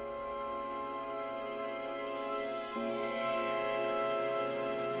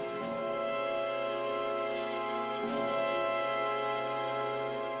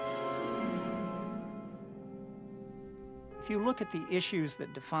 If you look at the issues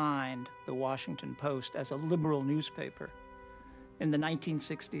that defined the Washington Post as a liberal newspaper in the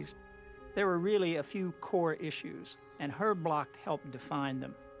 1960s, there were really a few core issues, and Herblock helped define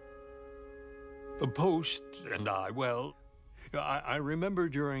them. The Post and I remember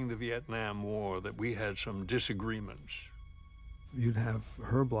during the Vietnam War that we had some disagreements. You'd have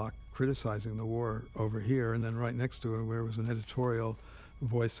Herblock criticizing the war over here, and then right next to it, where was an editorial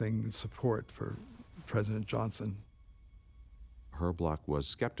voicing support for President Johnson. Herblock was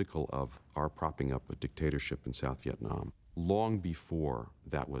skeptical of our propping up a dictatorship in South Vietnam. Long before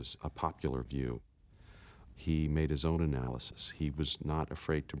that was a popular view, he made his own analysis. He was not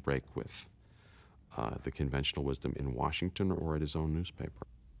afraid to break with the conventional wisdom in Washington or at his own newspaper.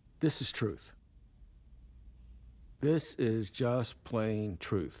 This is truth. This is just plain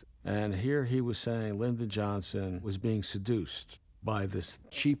truth. And here he was saying Lyndon Johnson was being seduced by this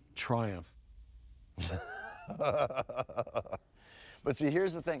cheap triumph. But see,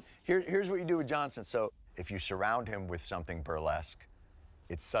 here's the thing. Here's what you do with Johnson. So if you surround him with something burlesque,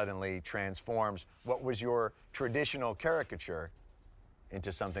 it suddenly transforms what was your traditional caricature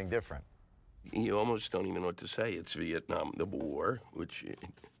into something different. You almost don't even know what to say. It's Vietnam, the war, which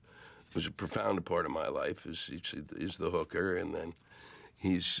was a profound part of my life, is the hooker, and then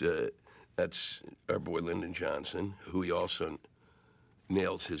that's our boy Lyndon Johnson, who he also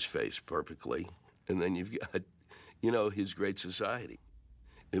nails his face perfectly. And then you've got, his Great Society.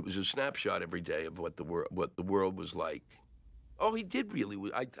 It was a snapshot every day of what the world was like. All he did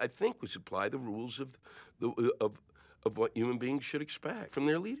really, I think, was apply the rules of what human beings should expect from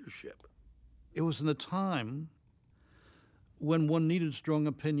their leadership. It was in a time when one needed strong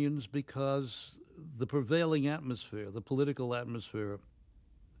opinions because the prevailing atmosphere, the political atmosphere,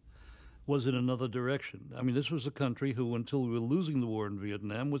 was in another direction. I mean, this was a country who, until we were losing the war in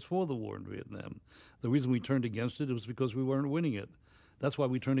Vietnam, was for the war in Vietnam. The reason we turned against it was because we weren't winning it. That's why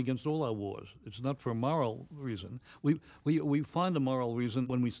we turned against all our wars. It's not for a moral reason. We find a moral reason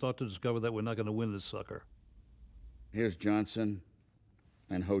when we start to discover that we're not going to win this sucker. Here's Johnson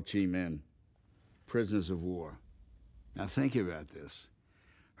and Ho Chi Minh, prisoners of war. Now think about this.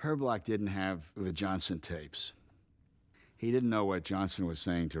 Herblock didn't have the Johnson tapes. He didn't know what Johnson was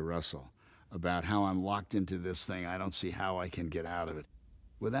saying to Russell about how I'm locked into this thing. I don't see how I can get out of it.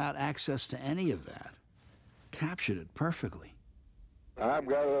 Without access to any of that, captured it perfectly. I've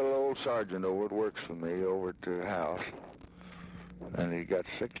got a little old sergeant over that works for me over at the house, and he got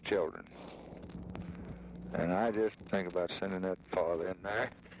 6 children. And I just think about sending that father in there,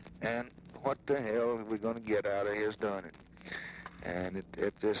 and what the hell are we going to get out of his doing it? And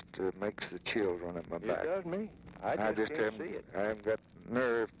it just makes the chills run up my back. It does me. I just can't see it. I haven't got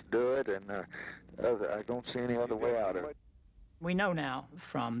nerve to do it, and I don't see any other way out of it. We know now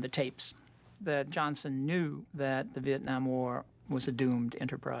from the tapes that Johnson knew that the Vietnam War was a doomed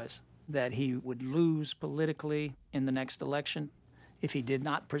enterprise, that he would lose politically in the next election if he did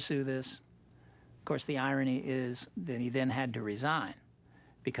not pursue this. Of course, the irony is that he then had to resign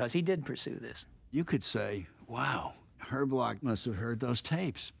because he did pursue this. You could say, wow, Herblock must have heard those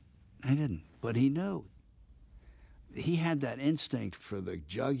tapes. I didn't, but he knew. He had that instinct for the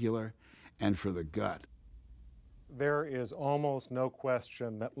jugular and for the gut. There is almost no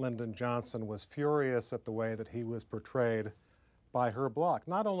question that Lyndon Johnson was furious at the way that he was portrayed by Herblock.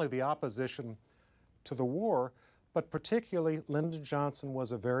 Not only the opposition to the war, But particularly, Lyndon Johnson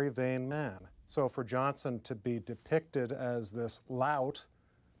was a very vain man. So for Johnson to be depicted as this lout,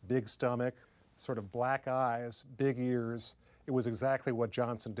 big stomach, sort of black eyes, big ears, it was exactly what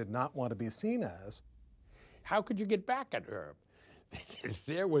Johnson did not want to be seen as. How could you get back at Herb?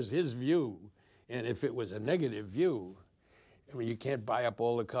 There was his view, and if it was a negative view, I mean, you can't buy up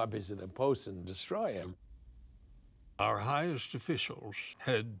all the copies of the Post and destroy him. Our highest officials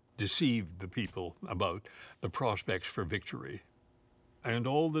had deceived the people about the prospects for victory. And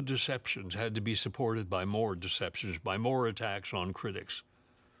all the deceptions had to be supported by more deceptions, by more attacks on critics.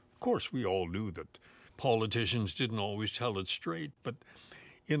 Of course, we all knew that politicians didn't always tell it straight, but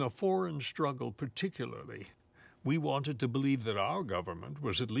in a foreign struggle particularly, we wanted to believe that our government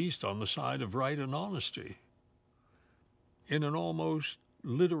was at least on the side of right and honesty. In an almost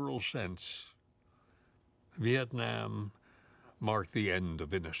literal sense, Vietnam marked the end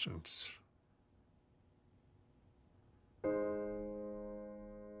of innocence.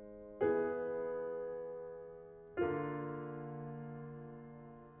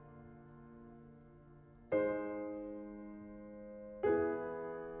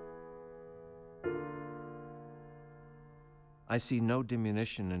 I see no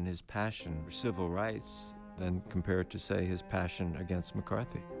diminution in his passion for civil rights than compared to, say, his passion against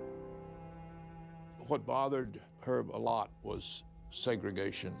McCarthy. What bothered Herb a lot was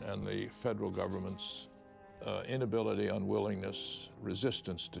segregation and the federal government's inability, unwillingness,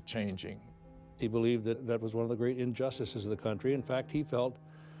 resistance to changing. He believed that that was one of the great injustices of the country. In fact, he felt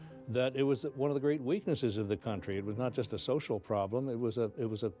that it was one of the great weaknesses of the country. It was not just a social problem, it was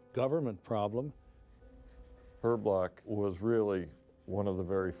a government problem. Herblock was really one of the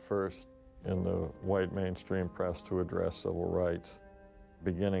very first in the white mainstream press to address civil rights.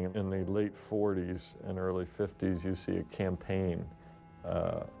 Beginning in the late 40s and early 50s, you see a campaign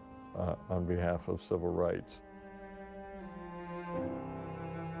on behalf of civil rights.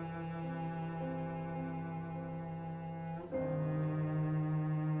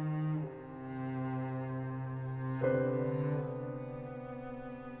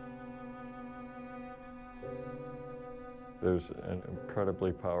 There's an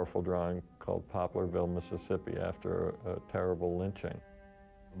incredibly powerful drawing called Poplarville, Mississippi, after a terrible lynching.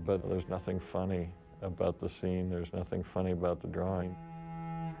 But there's nothing funny about the scene. There's nothing funny about the drawing.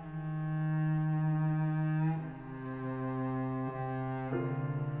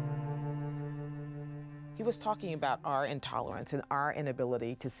 He was talking about our intolerance and our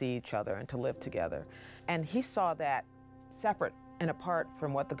inability to see each other and to live together. And he saw that separate and apart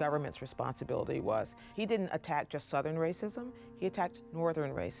from what the government's responsibility was. He didn't attack just Southern racism, he attacked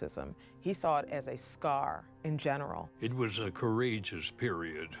Northern racism. He saw it as a scar in general. It was a courageous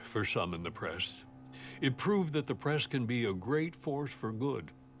period for some in the press. It proved that the press can be a great force for good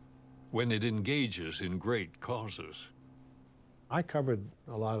when it engages in great causes. I covered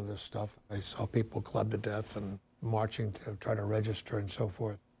a lot of this stuff. I saw people clubbed to death and marching to try to register and so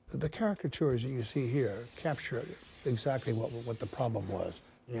forth. The caricatures that you see here capture exactly what the problem was.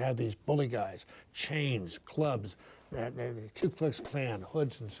 You have these bully guys, chains, clubs, Ku Klux Klan,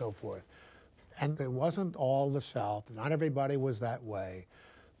 hoods and so forth. And it wasn't all the South. Not everybody was that way.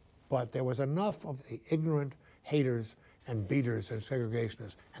 But there was enough of the ignorant haters and beaters and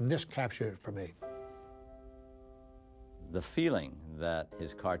segregationists, and this captured it for me. The feeling that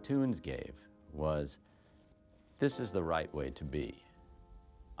his cartoons gave was, this is the right way to be.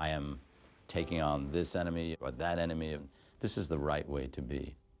 I am taking on this enemy or that enemy, and this is the right way to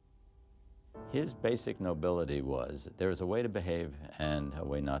be. His basic nobility was there is a way to behave and a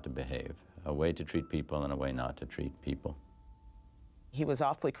way not to behave, a way to treat people and a way not to treat people. He was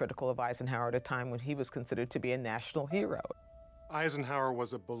awfully critical of Eisenhower at a time when he was considered to be a national hero. Eisenhower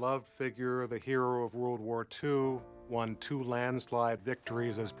was a beloved figure, the hero of World War II, won 2 landslide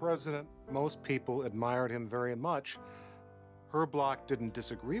victories as president. Most people admired him very much. Herblock didn't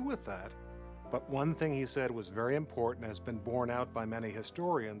disagree with that, but one thing he said was very important, has been borne out by many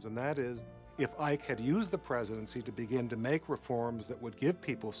historians, and that is, if Ike had used the presidency to begin to make reforms that would give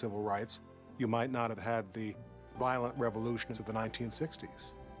people civil rights, you might not have had the violent revolutions of the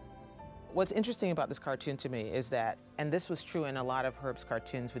 1960s. What's interesting about this cartoon to me is that, and this was true in a lot of Herb's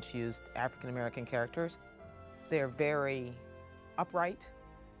cartoons which used African-American characters, they're very upright.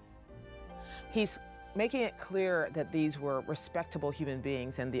 He's making it clear that these were respectable human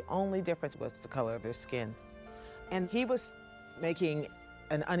beings and the only difference was the color of their skin. And he was making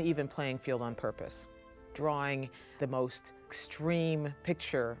an uneven playing field on purpose, drawing the most extreme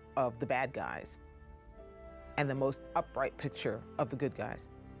picture of the bad guys and the most upright picture of the good guys.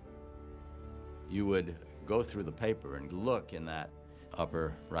 You would go through the paper and look in that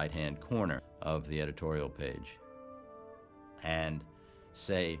upper right-hand corner of the editorial page, and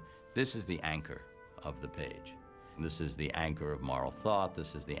say, this is the anchor of the page. This is the anchor of moral thought.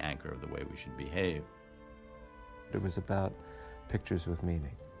 This is the anchor of the way we should behave. It was about pictures with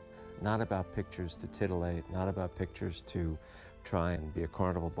meaning, not about pictures to titillate, not about pictures to try and be a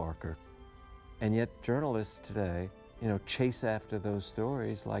carnival barker. And yet journalists today, chase after those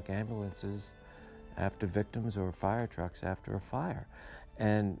stories like ambulances after victims or fire trucks after a fire.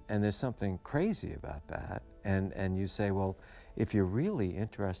 And there's something crazy about that. And you say, well, if you're really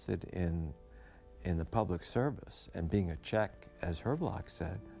interested in the public service and being a check, as Herblock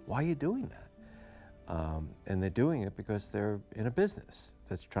said, why are you doing that? And they're doing it because they're in a business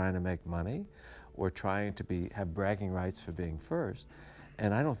that's trying to make money or trying to have bragging rights for being first.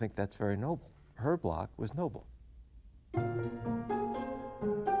 And I don't think that's very noble. Herblock was noble.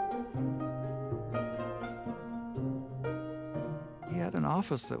 He had an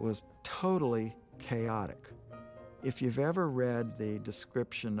office that was totally chaotic. If you've ever read the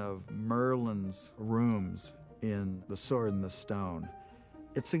description of Merlin's rooms in The Sword and the Stone,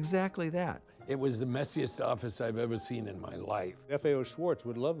 it's exactly that. It was the messiest office I've ever seen in my life. F.A.O. Schwartz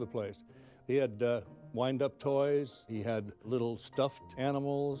would love the place. He had wind-up toys. He had little stuffed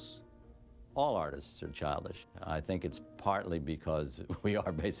animals. All artists are childish. I think it's partly because we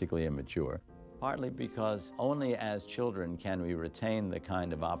are basically immature, partly because only as children can we retain the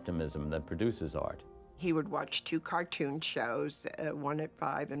kind of optimism that produces art. He would watch 2 cartoon shows, one at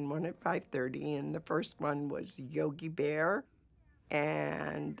 5 and one at 5:30, and the first one was Yogi Bear,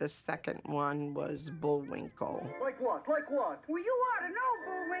 and the second one was Bullwinkle. Like what? Like what? Well, you ought to know,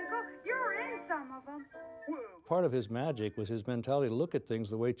 Bullwinkle. You're in some of them. Part of his magic was his mentality to look at things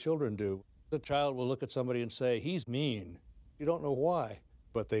the way children do. The child will look at somebody and say, he's mean. You don't know why,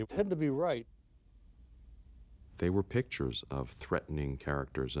 but they tend to be right. They were pictures of threatening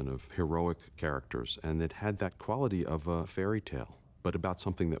characters and of heroic characters, and it had that quality of a fairy tale, but about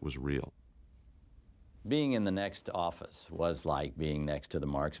something that was real. Being in the next office was like being next to the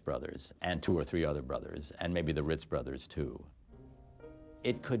Marx Brothers and 2 or 3 other brothers, and maybe the Ritz Brothers too.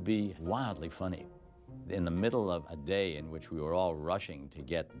 It could be wildly funny. In the middle of a day in which we were all rushing to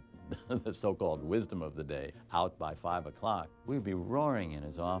get the so-called wisdom of the day out by 5 o'clock, we'd be roaring in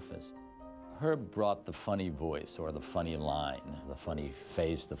his office. Herb brought the funny voice or the funny line, the funny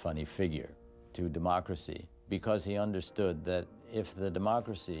face, the funny figure to democracy because he understood that if the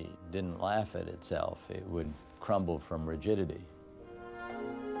democracy didn't laugh at itself, it would crumble from rigidity.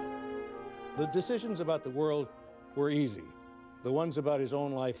 The decisions about the world were easy. The ones about his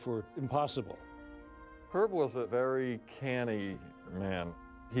own life were impossible. Herb was a very canny man.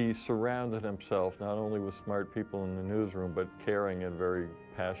 He surrounded himself not only with smart people in the newsroom, but caring and very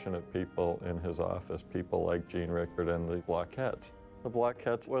passionate people in his office, people like Jean Rickard and the Blockettes. The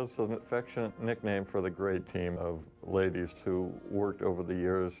Blockettes was an affectionate nickname for the great team of ladies who worked over the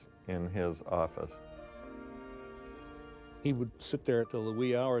years in his office. He would sit there till the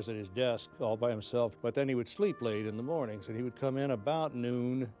wee hours at his desk all by himself, but then he would sleep late in the mornings, and he would come in about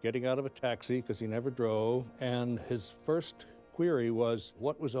noon, getting out of a taxi because he never drove, and his first query was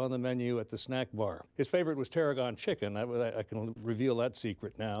what was on the menu at the snack bar. His favorite was tarragon chicken. I can reveal that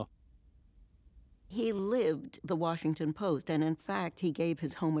secret now. He lived the Washington Post, and in fact, he gave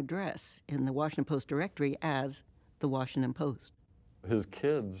his home address in the Washington Post directory as the Washington Post. His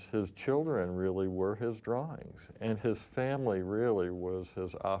kids, his children really were his drawings, and his family really was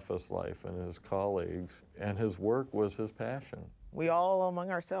his office life and his colleagues, and his work was his passion. We all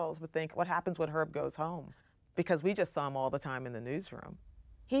among ourselves would think, what happens when Herb goes home? Because we just saw him all the time in the newsroom.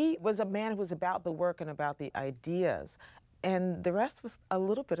 He was a man who was about the work and about the ideas, and the rest was a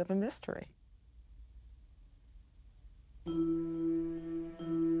little bit of a mystery.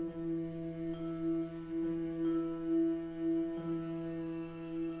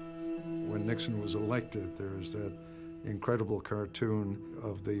 When Nixon was elected, there's that incredible cartoon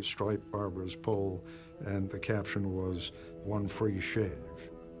of the striped barber's pole, and the caption was, "One free shave."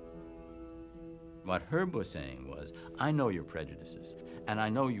 What Herb was saying was, I know your prejudices, and I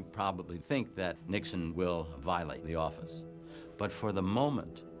know you probably think that Nixon will violate the office. But for the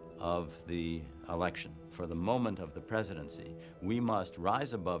moment of the election, for the moment of the presidency, we must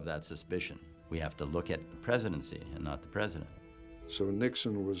rise above that suspicion. We have to look at the presidency and not the president. So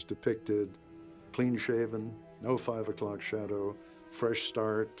Nixon was depicted clean-shaven, no 5 o'clock shadow, fresh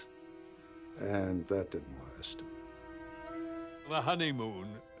start, and that didn't last. The honeymoon,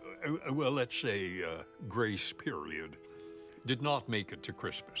 well, let's say grace period, did not make it to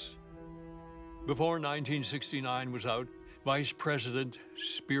Christmas. Before 1969 was out, Vice President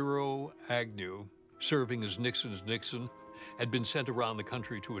Spiro Agnew, serving as Nixon's Nixon, had been sent around the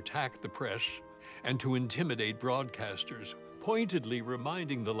country to attack the press and to intimidate broadcasters pointedly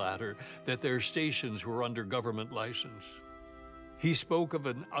reminding the latter that their stations were under government license. He spoke of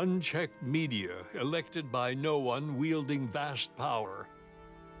an unchecked media elected by no one, wielding vast power.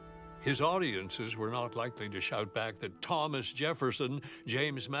 His audiences were not likely to shout back that Thomas Jefferson,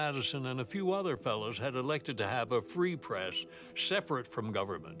 James Madison, and a few other fellows had elected to have a free press separate from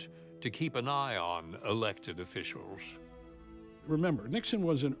government to keep an eye on elected officials. Remember, Nixon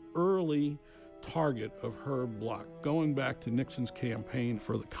was an early target of Herb Block, going back to Nixon's campaign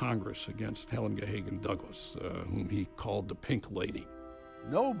for the Congress against Helen Gahagan Douglas, whom he called the Pink Lady.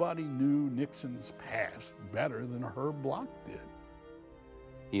 Nobody knew Nixon's past better than Herb Block did.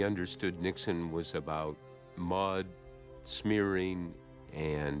 He understood Nixon was about mud, smearing,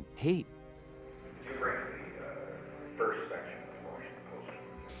 and hate. You bring the first section of the Washington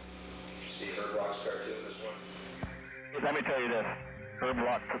Post. See Herblock's cartoon, this one? Let me tell you this.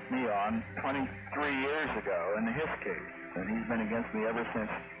 Herblock took me on 23 years ago in his case, and he's been against me ever since.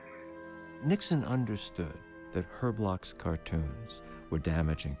 Nixon understood that Herblock's cartoons were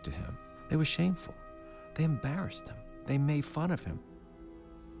damaging to him. They were shameful. They embarrassed him. They made fun of him.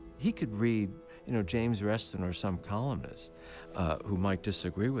 He could read, James Reston or some columnist who might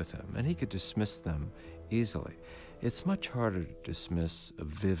disagree with him, and he could dismiss them easily. It's much harder to dismiss a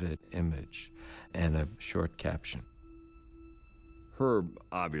vivid image and a short caption. Herb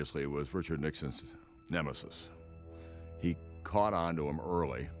obviously was Richard Nixon's nemesis. He caught on to him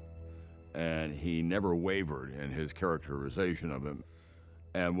early, and he never wavered in his characterization of him.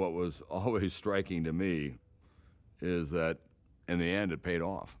 And what was always striking to me is that in the end it paid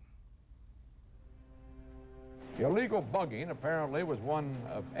off. Illegal bugging apparently was one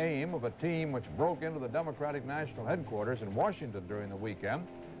aim of a team which broke into the Democratic National Headquarters in Washington during the weekend,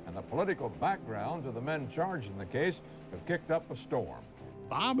 and the political backgrounds of the men charged in the case have kicked up a storm.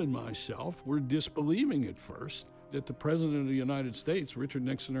 Bob and myself were disbelieving at first that the President of the United States, Richard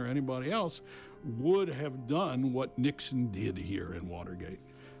Nixon or anybody else, would have done what Nixon did here in Watergate.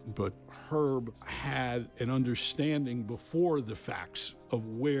 But Herb had an understanding before the facts of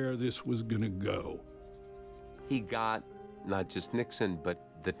where this was going to go. He got not just Nixon,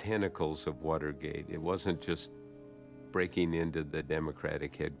 but the tentacles of Watergate. It wasn't just breaking into the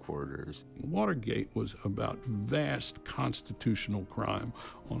Democratic headquarters. Watergate was about vast constitutional crime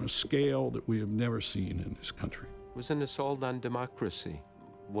on a scale that we have never seen in this country. It was an assault on democracy.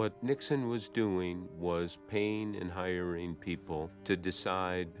 What Nixon was doing was paying and hiring people to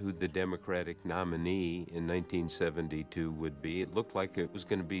decide who the Democratic nominee in 1972 would be. It looked like it was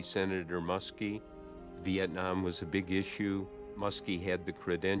going to be Senator Muskie. Vietnam was a big issue. Muskie had the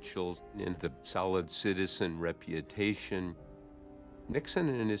credentials and the solid citizen reputation. Nixon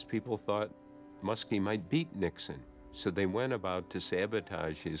and his people thought Muskie might beat Nixon. So they went about to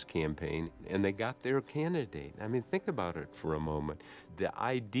sabotage his campaign, and they got their candidate. I mean, think about it for a moment. The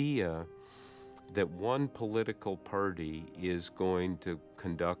idea that one political party is going to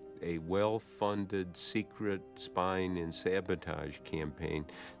conduct a well-funded secret spying and sabotage campaign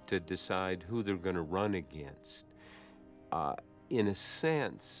to decide who they're going to run against. In a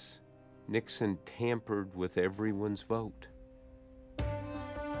sense, Nixon tampered with everyone's vote.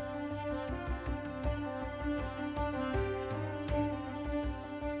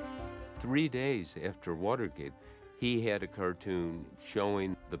 Three days after Watergate, he had a cartoon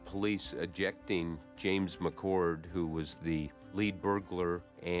showing the police ejecting James McCord, who was the lead burglar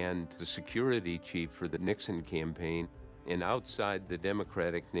and the security chief for the Nixon campaign. And outside the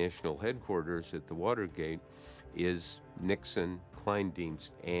Democratic National Headquarters at the Watergate is Nixon,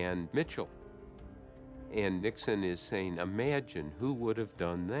 Kleindienst, and Mitchell. And Nixon is saying, imagine who would have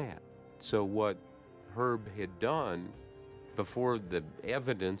done that. So what Herb had done before the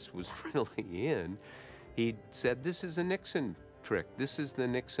evidence was really in, he said, this is a Nixon trick. This is the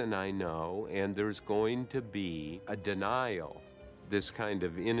Nixon I know, and there's going to be a denial, this kind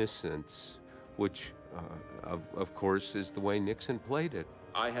of innocence, which, of course, is the way Nixon played it.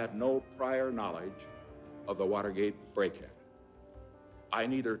 I had no prior knowledge of the Watergate break-in. I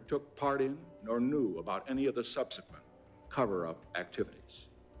neither took part in nor knew about any of the subsequent cover-up activities.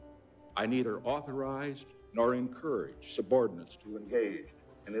 I neither authorized nor encouraged subordinates to engage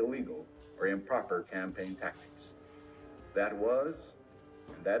in illegal or improper campaign tactics. That was,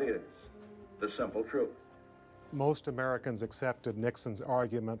 and that is, the simple truth. Most Americans accepted Nixon's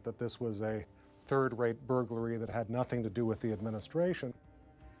argument that this was a third-rate burglary that had nothing to do with the administration.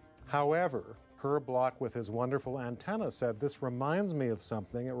 However, Herblock, with his wonderful antenna, said, this reminds me of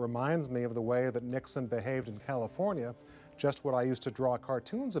something. It reminds me of the way that Nixon behaved in California, just what I used to draw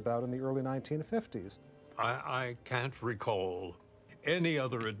cartoons about in the early 1950s. I can't recall any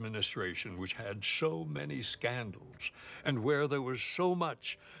other administration which had so many scandals and where there was so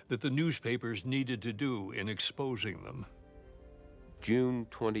much that the newspapers needed to do in exposing them. June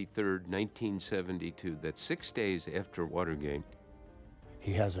 23rd, 1972, that's 6 days after Watergate.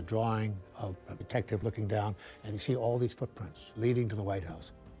 He has a drawing of a detective looking down, and you see all these footprints leading to the White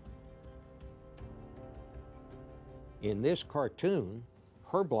House. In this cartoon,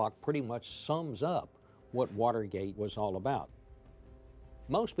 Herblock pretty much sums up what Watergate was all about.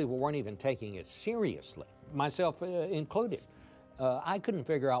 Most people weren't even taking it seriously, myself included. I couldn't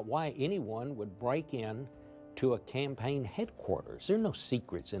figure out why anyone would break in to a campaign headquarters. There are no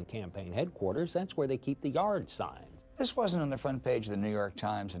secrets in campaign headquarters. That's where they keep the yard signs. This wasn't on the front page of the New York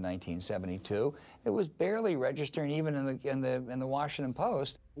Times in 1972. It was barely registering even in the Washington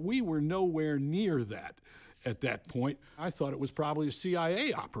Post. We were nowhere near that at that point. I thought it was probably a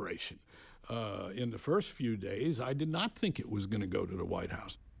CIA operation. In the first few days, I did not think it was going to go to the White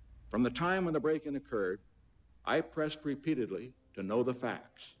House. From the time when the break-in occurred, I pressed repeatedly to know the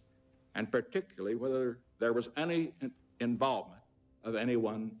facts, and particularly whether there was any involvement of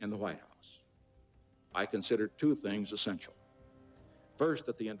anyone in the White House. I considered two things essential. First,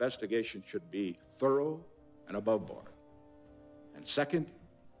 that the investigation should be thorough and above board. And second,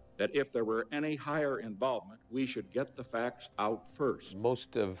 that if there were any higher involvement, we should get the facts out first.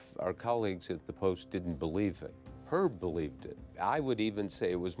 Most of our colleagues at the Post didn't believe it. Herb believed it. I would even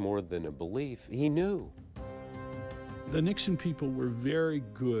say it was more than a belief. He knew. The Nixon people were very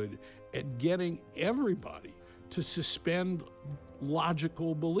good at getting everybody to suspend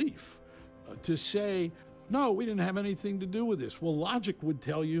logical belief, to say, no, we didn't have anything to do with this. Well, logic would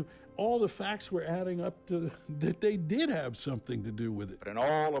tell you all the facts were adding up to that they did have something to do with it. But in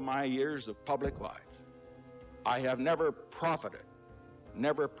all of my years of public life, I have never profited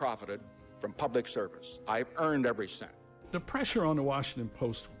from public service. I've earned every cent. The pressure on the Washington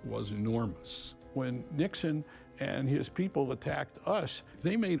Post was enormous. When Nixon and his people attacked us,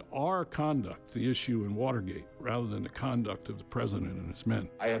 they made our conduct the issue in Watergate rather than the conduct of the president and his men.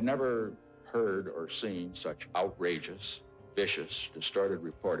 I have never heard or seen such outrageous, vicious, distorted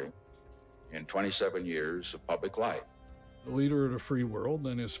reporting in 27 years of public life. The leader of the free world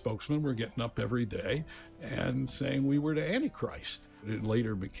and his spokesman were getting up every day and saying we were the Antichrist. It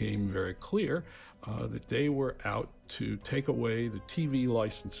later became very clear that they were out to take away the TV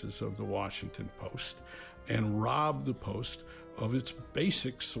licenses of the Washington Post and rob the Post of its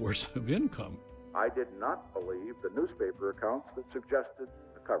basic source of income. I did not believe the newspaper accounts that suggested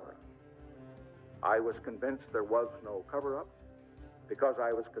a cover-up. I was convinced there was no cover-up because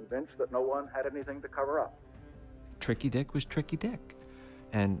I was convinced that no one had anything to cover up. Tricky Dick was Tricky Dick,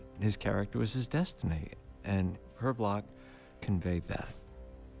 and his character was his destiny, and Herblock conveyed that.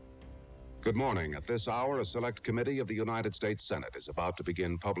 Good morning. At this hour, a select committee of the United States Senate is about to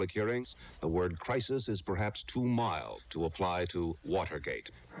begin public hearings. The word crisis is perhaps too mild to apply to Watergate.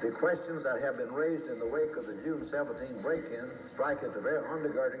 The questions that have been raised in the wake of the June 17 break-in strike at the very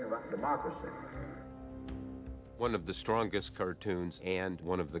undergirding of democracy. One of the strongest cartoons and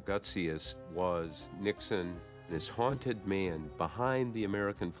one of the gutsiest was Nixon, this haunted man behind the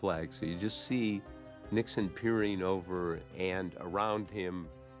American flag. So you just see Nixon peering over, and around him,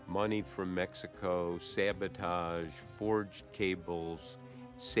 money from Mexico, sabotage, forged cables,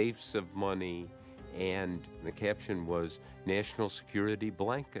 safes of money, and the caption was national security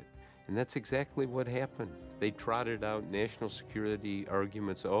blanket. And that's exactly what happened. They trotted out national security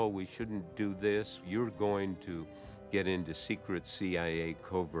arguments. Oh, we shouldn't do this. You're going to get into secret CIA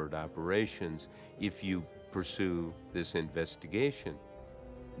covert operations if you pursue this investigation.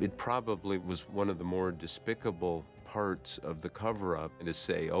 It probably was one of the more despicable parts of the cover-up to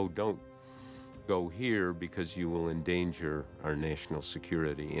say, oh, don't go here because you will endanger our national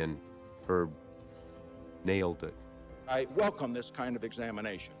security. And Herb nailed it. I welcome this kind of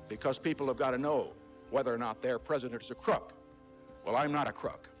examination because people have got to know whether or not their president is a crook. Well, I'm not a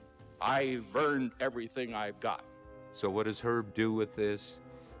crook. I've earned everything I've got. So what does Herb do with this?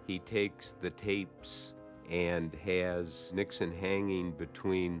 He takes the tapes and has Nixon hanging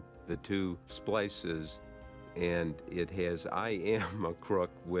between the two splices, and it has I am a crook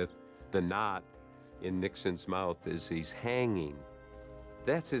with the knot in Nixon's mouth as he's hanging.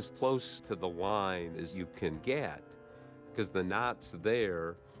 That's as close to the line as you can get, because the knot's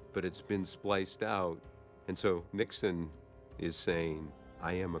there, but it's been spliced out. And so Nixon is saying,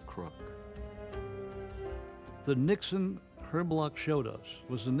 I am a crook. The Nixon Herblock showed us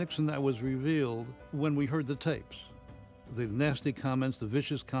was the Nixon that was revealed when we heard the tapes. The nasty comments, the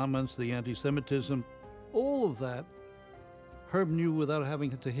vicious comments, the anti-Semitism, all of that Herb knew without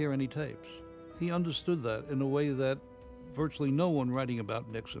having to hear any tapes. He understood that in a way that virtually no one writing about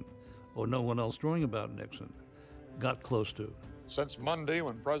Nixon, or no one else drawing about Nixon, got close to. Since Monday,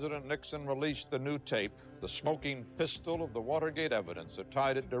 when President Nixon released the new tape, the smoking pistol of the Watergate evidence that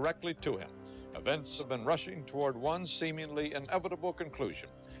tied it directly to him, events have been rushing toward one seemingly inevitable conclusion: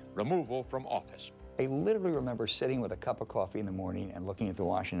 removal from office. I literally remember sitting with a cup of coffee in the morning and looking at the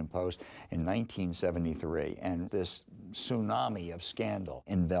Washington Post in 1973, and this tsunami of scandal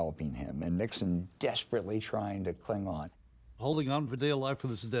enveloping him, and Nixon desperately trying to cling on. Holding on for dear life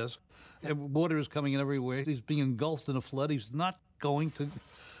with his desk, and water is coming in everywhere. He's being engulfed in a flood. He's not going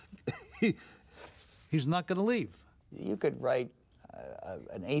to, he's not going to leave. You could write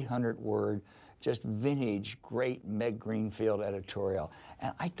an 800-word, just vintage, great Meg Greenfield editorial,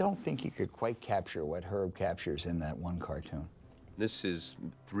 and I don't think you could quite capture what Herb captures in that one cartoon. This is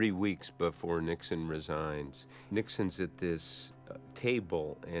 3 weeks before Nixon resigns. Nixon's at this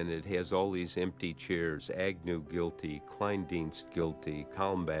table, and it has all these empty chairs. Agnew guilty, Kleindienst guilty,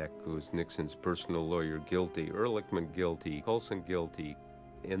 Kalmbach, who's Nixon's personal lawyer, guilty, Ehrlichman guilty, Coulson guilty,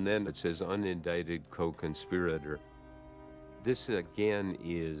 and then it says unindicted co-conspirator. This again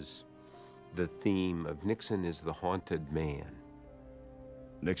is the theme of Nixon is the haunted man.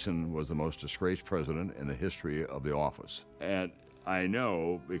 Nixon was the most disgraced president in the history of the office. And I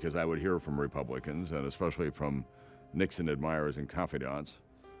know, because I would hear from Republicans, and especially from Nixon admirers and confidants,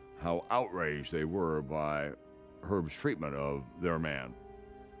 how outraged they were by Herb's treatment of their man.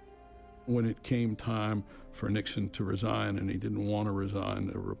 When it came time for Nixon to resign, and he didn't want to resign,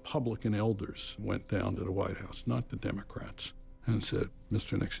 the Republican elders went down to the White House, not the Democrats, and said,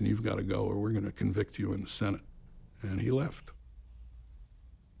 "Mr. Nixon, you've got to go or we're going to convict you in the Senate." And he left.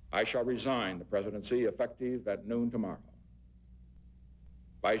 I shall resign the presidency effective at noon tomorrow.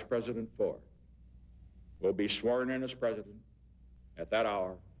 Vice President Ford will be sworn in as president at that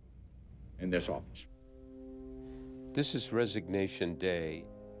hour in this office. This is Resignation Day.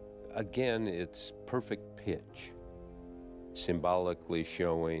 Again, it's perfect pitch, symbolically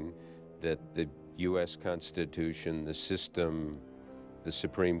showing that the U.S. Constitution, the system, the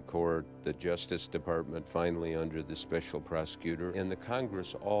Supreme Court, the Justice Department, finally under the special prosecutor, and the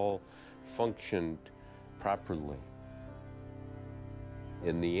Congress all functioned properly.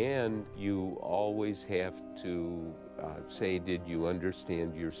 In the end, you always have to say, did you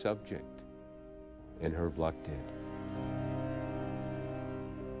understand your subject? And Herblock did.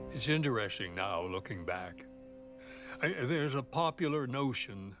 It's interesting now, looking back. There's a popular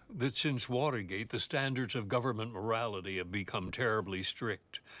notion that since Watergate, the standards of government morality have become terribly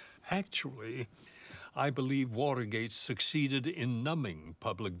strict. Actually, I believe Watergate succeeded in numbing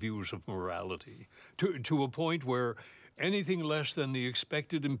public views of morality to a point where anything less than the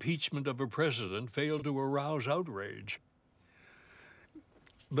expected impeachment of a president failed to arouse outrage.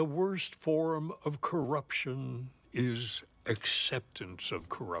 The worst form of corruption is acceptance of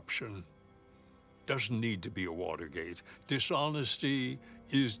corruption. Doesn't need to be a Watergate. Dishonesty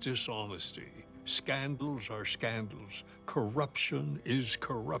is dishonesty. Scandals are scandals. Corruption is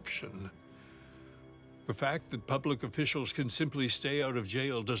corruption. The fact that public officials can simply stay out of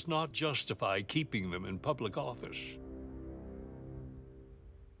jail does not justify keeping them in public office.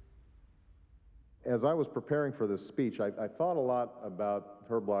 As I was preparing for this speech, I thought a lot about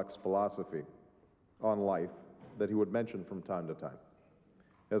Herblock's philosophy on life that he would mention from time to time.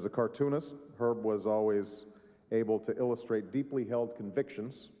 As a cartoonist, Herb was always able to illustrate deeply held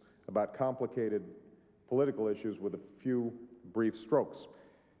convictions about complicated political issues with a few brief strokes.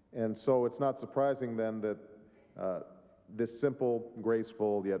 And so it's not surprising then that this simple,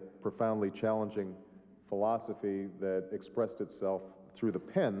 graceful, yet profoundly challenging philosophy that expressed itself through the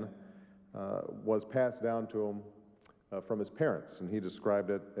pen was passed down to him from his parents. And he described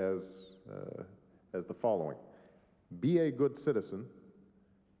it as the following: be a good citizen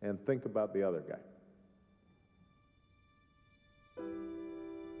and think about the other guy.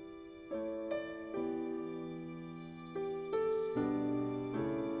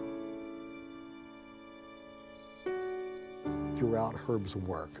 Throughout Herb's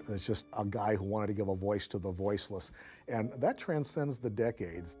work, it's just a guy who wanted to give a voice to the voiceless, and that transcends the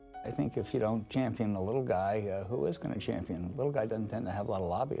decades. I think if you don't champion the little guy, who is going to champion? The little guy doesn't tend to have a lot of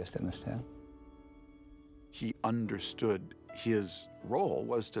lobbyists in this town. He understood his role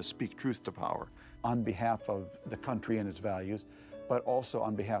was to speak truth to power on behalf of the country and its values, but also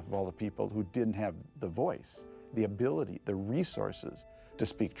on behalf of all the people who didn't have the voice, the ability, the resources to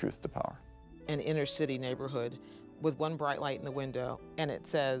speak truth to power. An inner city neighborhood with one bright light in the window, and it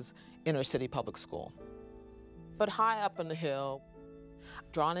says inner city public school. But high up on the hill,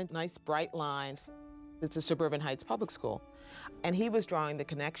 drawn in nice bright lines, it's the Suburban Heights Public School. And he was drawing the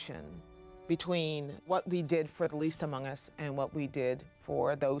connection between what we did for the least among us and what we did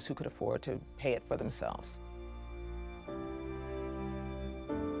for those who could afford to pay it for themselves.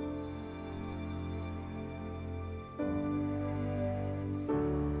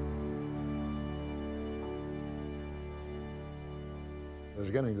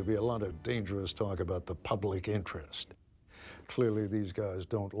 There's getting to be a lot of dangerous talk about the public interest. Clearly, these guys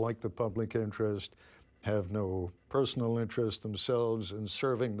don't like the public interest, have no personal interest themselves in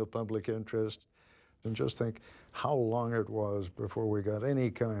serving the public interest. And just think how long it was before we got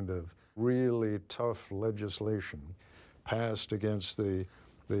any kind of really tough legislation passed against the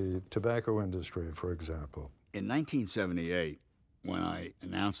tobacco industry, for example. In 1978, when I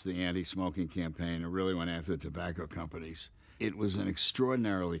announced the anti-smoking campaign and really went after the tobacco companies, it was an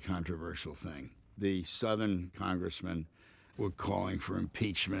extraordinarily controversial thing. The Southern congressmen were calling for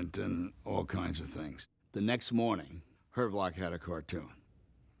impeachment and all kinds of things. The next morning, Herblock had a cartoon.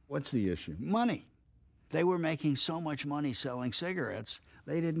 What's the issue? Money. They were making so much money selling cigarettes,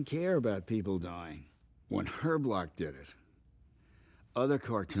 they didn't care about people dying. When Herblock did it, other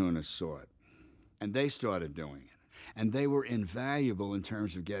cartoonists saw it, and they started doing it. And they were invaluable in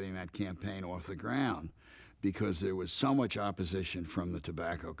terms of getting that campaign off the ground, because there was so much opposition from the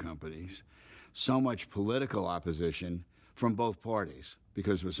tobacco companies, so much political opposition from both parties,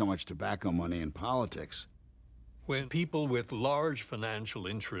 because there was so much tobacco money in politics. When people with large financial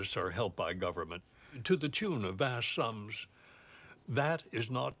interests are helped by government to the tune of vast sums, that is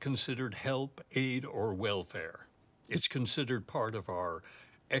not considered help, aid, or welfare. It's considered part of our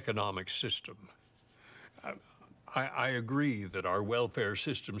economic system. I agree that our welfare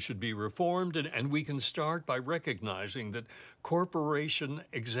system should be reformed, and we can start by recognizing that corporation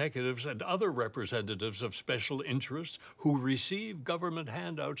executives and other representatives of special interests who receive government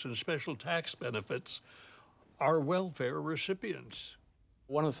handouts and special tax benefits are welfare recipients.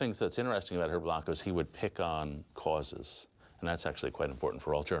 One of the things that's interesting about Herblock is he would pick on causes, and that's actually quite important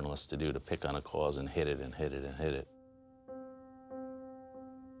for all journalists to do, to pick on a cause and hit it and hit it and hit it.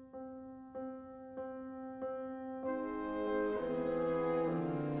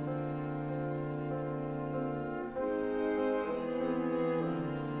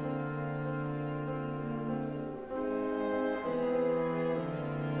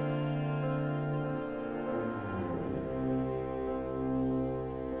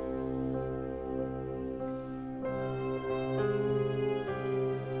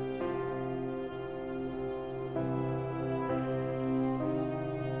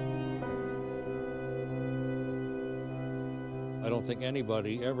 I don't think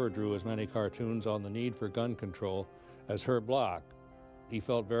anybody ever drew as many cartoons on the need for gun control as Herblock. He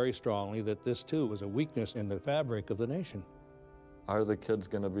felt very strongly that this, too, was a weakness in the fabric of the nation. Are the kids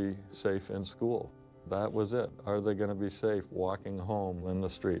going to be safe in school? That was it. Are they going to be safe walking home in the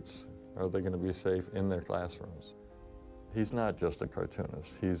streets? Are they going to be safe in their classrooms? He's not just a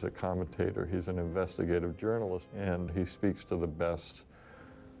cartoonist. He's a commentator. He's an investigative journalist, and he speaks to the best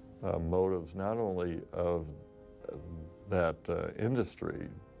motives, not only of that industry,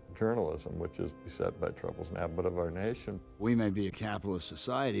 journalism, which is beset by troubles now, but of our nation. We may be a capitalist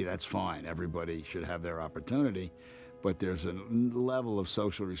society, that's fine. Everybody should have their opportunity, but there's a level of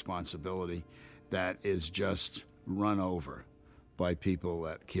social responsibility that is just run over by people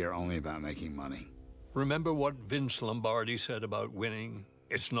that care only about making money. Remember what Vince Lombardi said about winning?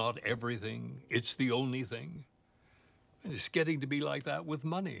 It's not everything, it's the only thing. And it's getting to be like that with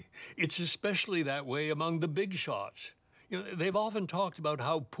money. It's especially that way among the big shots. You know, they've often talked about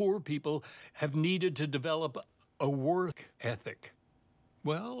how poor people have needed to develop a work ethic.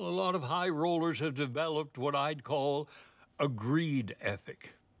 Well, a lot of high rollers have developed what I'd call a greed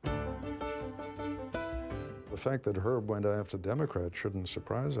ethic. The fact that Herb went after Democrats shouldn't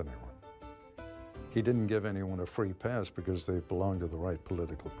surprise anyone. He didn't give anyone a free pass because they belonged to the right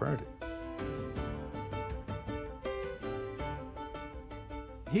political party.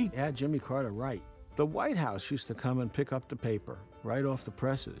 He had Jimmy Carter right. The White House used to come and pick up the paper right off the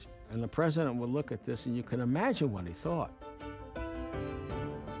presses, and the president would look at this, and you can imagine what he thought.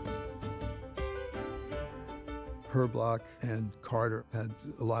 Herblock and Carter had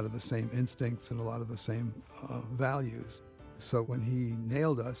a lot of the same instincts and a lot of the same values. So when he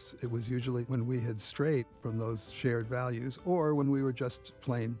nailed us, it was usually when we had strayed from those shared values or when we were just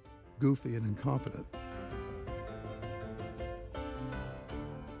plain goofy and incompetent.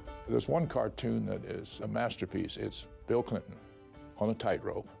 There's one cartoon that is a masterpiece. It's Bill Clinton on a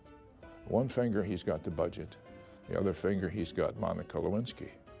tightrope. One finger he's got the budget, the other finger he's got Monica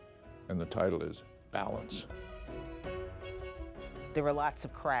Lewinsky. And the title is Balance. There were lots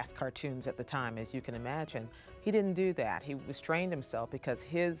of crass cartoons at the time, as you can imagine. He didn't do that. He restrained himself because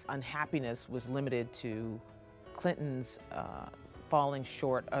his unhappiness was limited to Clinton's falling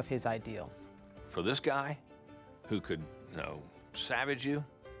short of his ideals. For this guy, who could, savage you,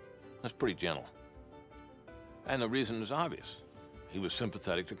 that's pretty gentle. And the reason is obvious. He was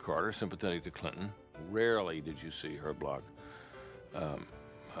sympathetic to Carter, sympathetic to Clinton. Rarely did you see Herblock,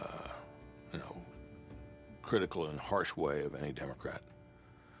 critical and harsh way of any Democrat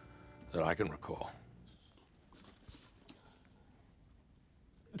that I can recall.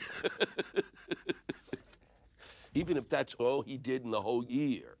 Even if that's all he did in the whole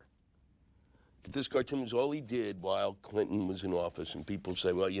year, if this cartoon was all he did while Clinton was in office and people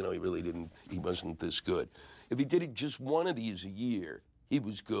say, well, he really didn't, he wasn't this good. If he did it just one of these a year, he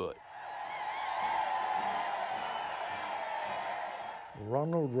was good.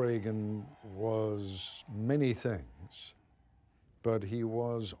 Ronald Reagan was many things, but he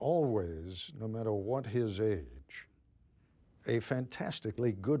was always, no matter what his age, a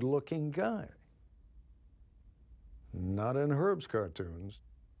fantastically good-looking guy. Not in Herb's cartoons.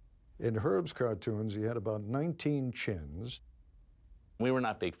 In Herb's cartoons, he had about 19 chins. We were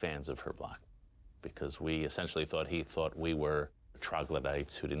not big fans of Herblock because we essentially thought he thought we were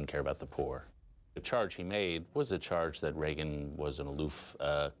troglodytes who didn't care about the poor. The charge he made was a charge that Reagan was an aloof,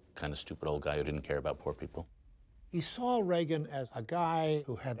 kind of stupid old guy who didn't care about poor people. He saw Reagan as a guy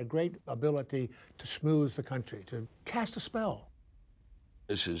who had a great ability to smooth the country, to cast a spell.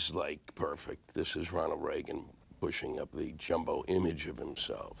 This is like perfect. This is Ronald Reagan pushing up the jumbo image of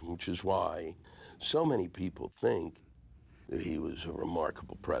himself, which is why so many people think that he was a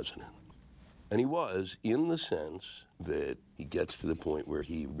remarkable president. And he was, in the sense that he gets to the point where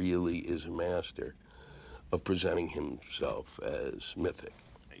he really is a master of presenting himself as mythic.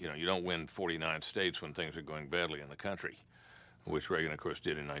 You don't win 49 states when things are going badly in the country, which Reagan, of course,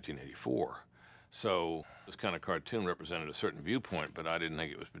 did in 1984. So this kind of cartoon represented a certain viewpoint, but I didn't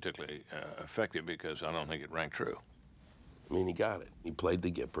think it was particularly effective because I don't think it rang true. I mean, he got it. He played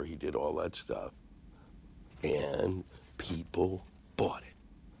the Gipper, he did all that stuff, and people bought it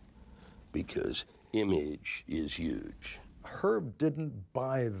because image is huge. Herb didn't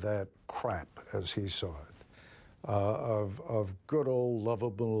buy that crap as he saw it, of good old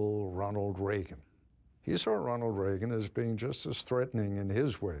lovable Ronald Reagan. He saw Ronald Reagan as being just as threatening in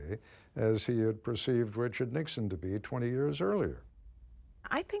his way as he had perceived Richard Nixon to be 20 years earlier.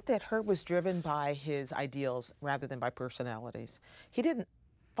 I think that Herb was driven by his ideals rather than by personalities. He didn't,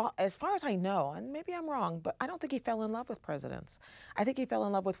 as far as I know, and maybe I'm wrong, but I don't think he fell in love with presidents. I think he fell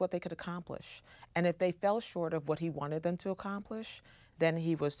in love with what they could accomplish. And if they fell short of what he wanted them to accomplish, then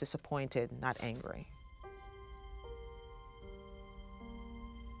he was disappointed, not angry.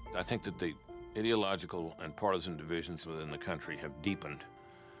 I think that the ideological and partisan divisions within the country have deepened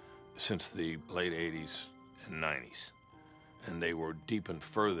since the late 80s and 90s. And they were deepened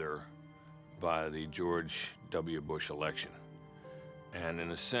further by the George W. Bush election. And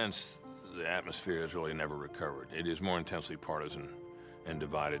in a sense, the atmosphere has really never recovered. It is more intensely partisan and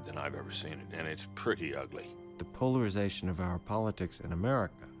divided than I've ever seen it, and it's pretty ugly. The polarization of our politics in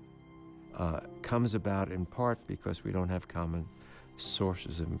America comes about in part because we don't have common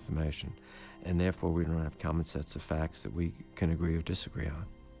sources of information, and therefore we don't have common sets of facts that we can agree or disagree on.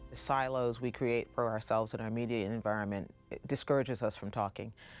 The silos we create for ourselves in our media environment discourages us from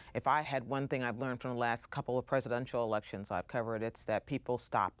talking. If I had one thing I've learned from the last couple of presidential elections I've covered, it's that people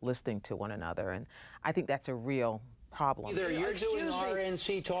stop listening to one another, and I think that's a real problem. Either you're doing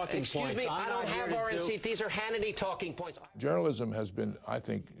RNC talking points. Excuse me, I don't have RNC. These are Hannity talking points. Journalism has been, I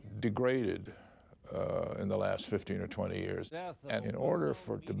think, degraded in the last 15 or 20 years. And in order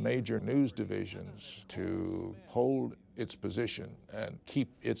for the major news divisions to hold its position and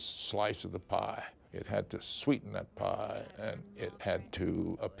keep its slice of the pie, it had to sweeten that pie, and it had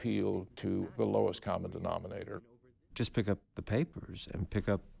to appeal to the lowest common denominator. Just pick up the papers and pick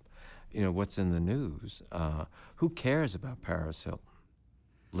up, what's in the news. Who cares about Paris Hilton?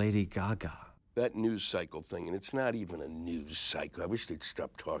 Lady Gaga. That news cycle thing, and it's not even a news cycle. I wish they'd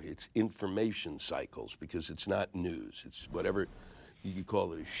stop talking. It's information cycles, because it's not news. It's whatever you could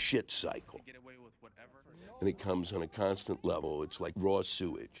call it, a shit cycle. And it comes on a constant level. It's like raw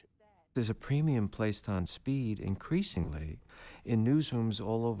sewage. There's a premium placed on speed increasingly in newsrooms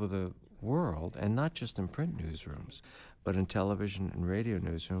all over the world, and not just in print newsrooms, but in television and radio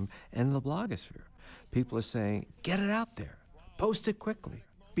newsroom and the blogosphere. People are saying, get it out there, post it quickly.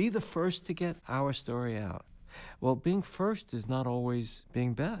 Be the first to get our story out. Well, being first is not always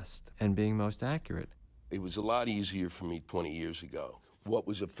being best and being most accurate. It was a lot easier for me 20 years ago. What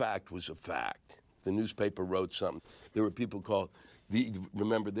was a fact was a fact. The newspaper wrote something. There were people called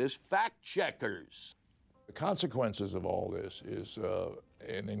Remember this, fact checkers. The consequences of all this is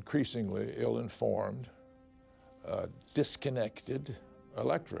an increasingly ill-informed, disconnected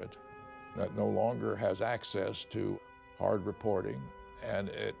electorate that no longer has access to hard reporting, and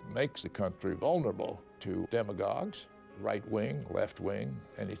it makes the country vulnerable to demagogues, right-wing, left-wing,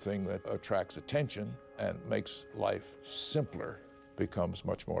 anything that attracts attention and makes life simpler becomes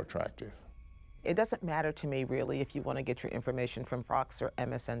much more attractive. It doesn't matter to me, really, if you want to get your information from Fox or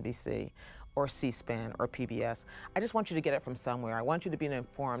MSNBC or C-SPAN or PBS. I just want you to get it from somewhere. I want you to be an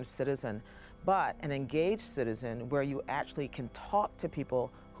informed citizen, but an engaged citizen where you actually can talk to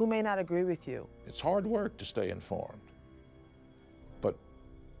people who may not agree with you. It's hard work to stay informed, but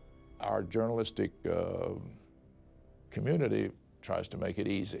our journalistic community tries to make it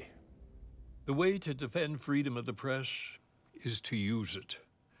easy. The way to defend freedom of the press is to use it.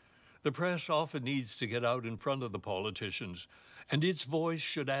 The press often needs to get out in front of the politicians, and its voice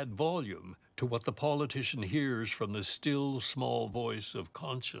should add volume to what the politician hears from the still, small voice of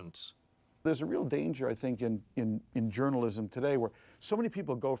conscience. There's a real danger, I think, in journalism today where so many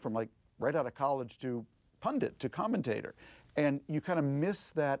people go from like right out of college to pundit, to commentator, and you kind of miss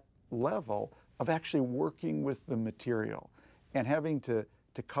that level of actually working with the material and having to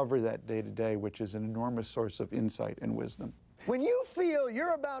cover that day to day, which is an enormous source of insight and wisdom. When you feel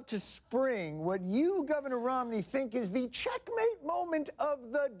you're about to spring what you, Governor Romney, think is the checkmate moment of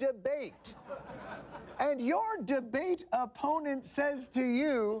the debate, and your debate opponent says to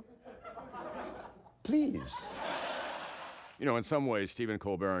you, please. You know, in some ways, Stephen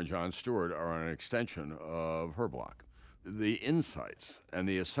Colbert and Jon Stewart are an extension of Herblock. The insights and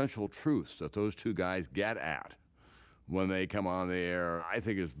the essential truths that those two guys get at when they come on the air, I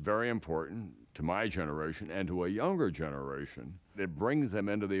think is very important to my generation and to a younger generation. It brings them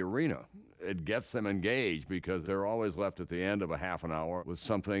into the arena. It gets them engaged because they're always left at the end of a half an hour with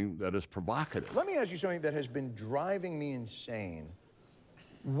something that is provocative. Let me ask you something that has been driving me insane.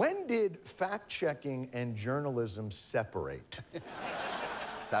 When did fact-checking and journalism separate?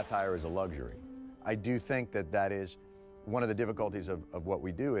 Satire is a luxury. I do think that is one of the difficulties of what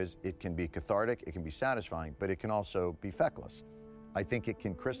we do is it can be cathartic, it can be satisfying, but it can also be feckless. I think it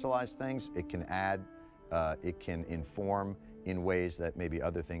can crystallize things, it can add, it can inform in ways that maybe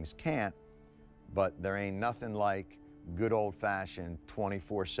other things can't, but there ain't nothing like good old-fashioned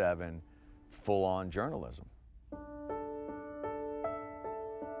 24/7 full-on journalism.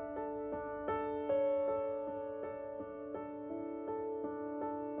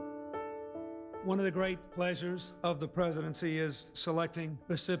 One of the great pleasures of the presidency is selecting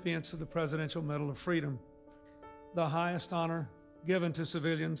recipients of the Presidential Medal of Freedom, the highest honor given to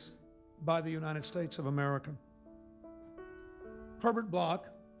civilians by the United States of America. Herbert Block,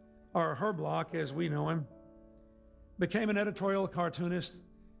 or Herblock as we know him, became an editorial cartoonist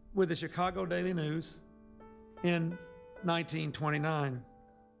with the Chicago Daily News in 1929.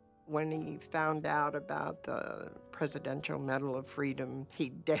 When he found out about the Presidential Medal of Freedom, he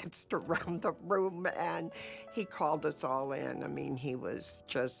danced around the room and he called us all in. I mean, he was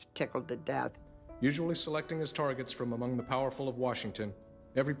just tickled to death. Usually selecting his targets from among the powerful of Washington,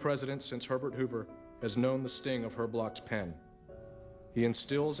 every president since Herbert Hoover has known the sting of Herblock's pen. He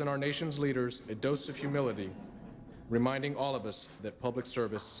instills in our nation's leaders a dose of humility, reminding all of us that public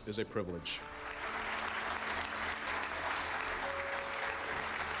service is a privilege.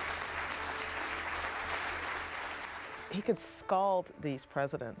 He could scald these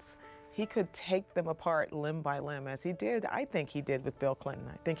presidents. He could take them apart limb by limb, as he did, I think he did with Bill Clinton.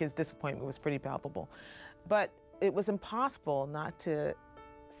 I think his disappointment was pretty palpable. But it was impossible not to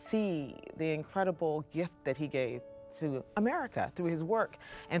see the incredible gift that he gave to America through his work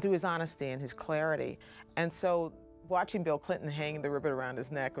and through his honesty and his clarity. And so watching Bill Clinton hang the ribbon around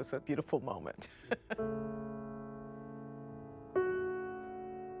his neck was a beautiful moment.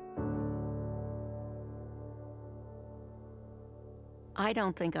 I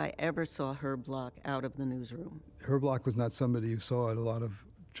don't think I ever saw Herblock out of the newsroom. Herblock was not somebody you saw at a lot of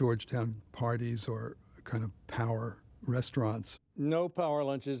Georgetown parties or kind of power restaurants. No power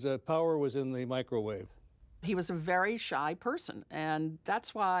lunches. Power was in the microwave. He was a very shy person, and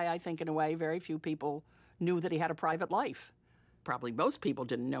that's why I think, in a way, very few people knew that he had a private life. Probably most people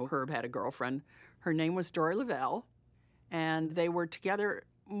didn't know Herb had a girlfriend. Her name was Dory Lavelle, and they were together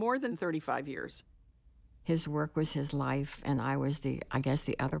more than 35 years. His work was his life, and I was I guess,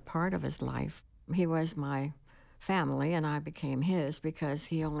 the other part of his life. He was my family, and I became his because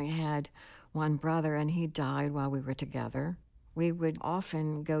he only had one brother, and he died while we were together. We would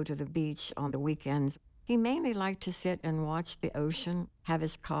often go to the beach on the weekends. He mainly liked to sit and watch the ocean, have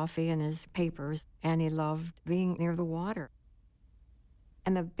his coffee and his papers, and he loved being near the water.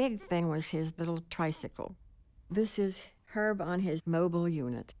 And the big thing was his little tricycle. This is Herb on his mobile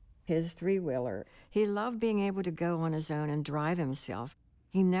unit, his three-wheeler. He loved being able to go on his own and drive himself.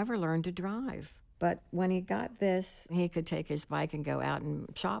 He never learned to drive. But when he got this, he could take his bike and go out and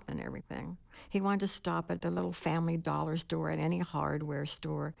shop and everything. He wanted to stop at the little family dollar store, at any hardware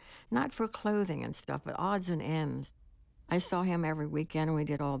store, not for clothing and stuff, but odds and ends. I saw him every weekend, and we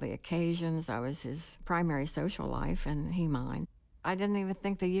did all the occasions. I was his primary social life, and he mine. I didn't even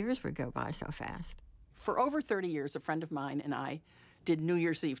think the years would go by so fast. For over 30 years, a friend of mine and I did New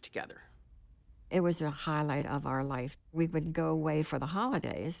Year's Eve together. It was a highlight of our life. We would go away for the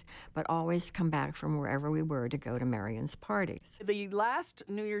holidays, but always come back from wherever we were to go to Marion's parties. The last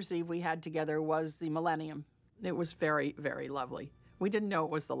New Year's Eve we had together was the millennium. It was very, very lovely. We didn't know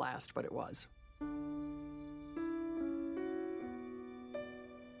it was the last, but it was.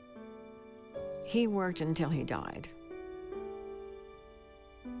 He worked until he died.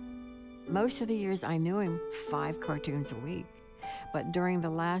 Most of the years I knew him, 5 cartoons a week. But during the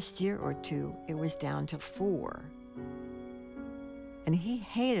last year or two, it was down to 4. And he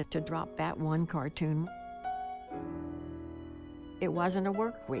hated to drop that one cartoon. It wasn't a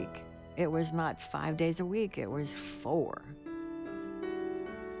work week. It was not 5 days a week, it was 4.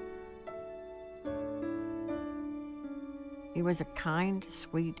 He was a kind,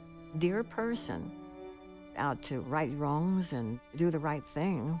 sweet, dear person, out to right wrongs and do the right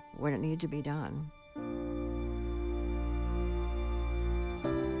thing when it needed to be done.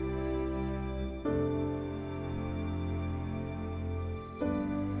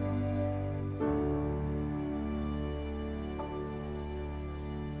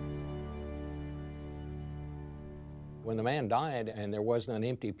 When the man died and there wasn't an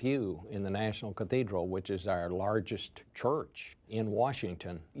empty pew in the National Cathedral, which is our largest church in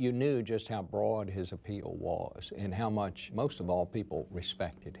Washington, you knew just how broad his appeal was and how much, most of all, people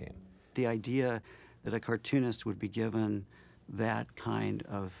respected him. The idea that a cartoonist would be given that kind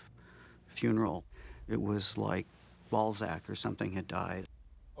of funeral, it was like Balzac or something had died.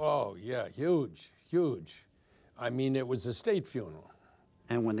 Oh, yeah, huge, huge. I mean, it was a state funeral.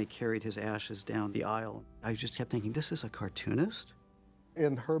 And when they carried his ashes down the aisle, I just kept thinking, this is a cartoonist?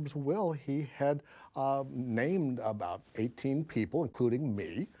 In Herb's will, he had named about 18 people, including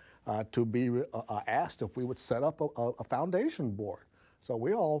me, to be asked if we would set up a foundation board. So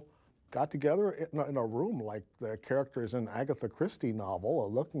we all got together in a room like the characters in Agatha Christie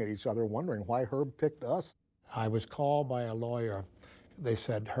novel, looking at each other, wondering why Herb picked us. I was called by a lawyer. They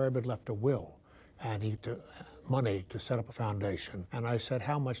said Herb had left a will, and he money to set up a foundation. And I said,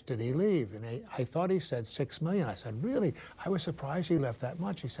 how much did he leave? And I thought he said $6 million. I said, really? I was surprised he left that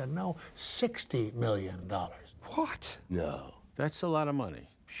much. He said, no, $60 million. What? No. That's a lot of money.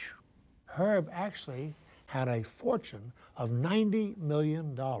 Herb actually had a fortune of $90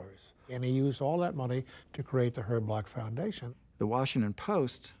 million, and he used all that money to create the Herblock Foundation. The Washington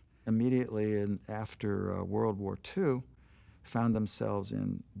Post, immediately after World War II, found themselves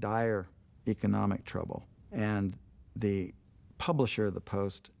in dire economic trouble. And the publisher of the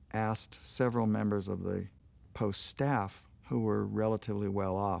Post asked several members of the Post staff who were relatively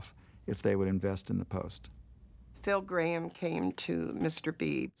well off if they would invest in the Post. Phil Graham came to Mr.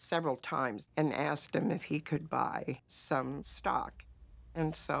 B several times and asked him if he could buy some stock.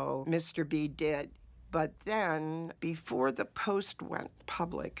 And so Mr. B did. But then, before the Post went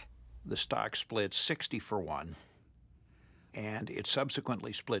public, the stock split 60-for-1, and it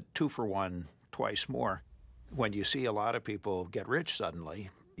subsequently split 2-for-1 twice more. When you see a lot of people get rich suddenly,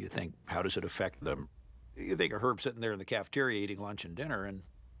 you think, how does it affect them? You think of Herb sitting there in the cafeteria eating lunch and dinner, and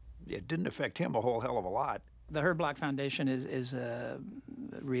it didn't affect him a whole hell of a lot. The Herblock Foundation is a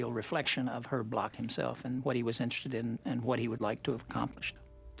real reflection of Herb Block himself and what he was interested in and what he would like to have accomplished.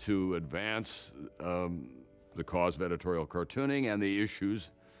 To advance the cause of editorial cartooning and the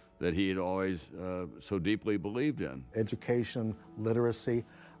issues that he had always so deeply believed in. Education, literacy,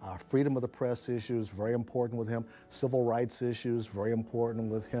 freedom of the press issues, very important with him. Civil rights issues, very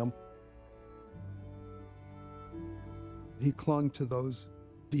important with him. He clung to those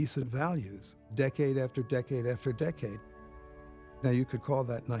decent values, decade after decade after decade. Now, you could call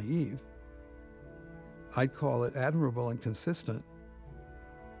that naive. I'd call it admirable and consistent.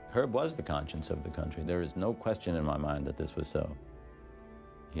 Herb was the conscience of the country. There is no question in my mind that this was so.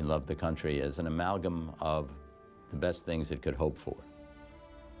 He loved the country as an amalgam of the best things it could hope for.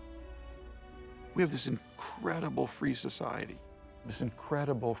 We have this incredible free society, this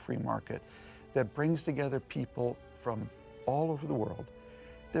incredible free market that brings together people from all over the world.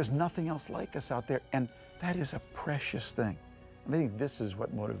 There's nothing else like us out there, and that is a precious thing. And I think this is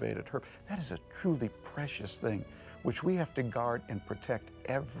what motivated Herb. That is a truly precious thing. which we have to guard and protect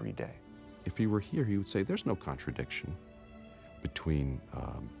every day. If he were here, he would say there's no contradiction between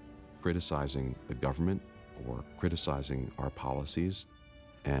criticizing the government or criticizing our policies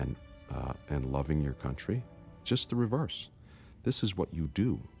and loving your country. Just the reverse. This is what you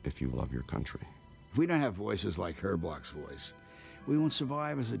do if you love your country. If we don't have voices like Herblock's voice, we won't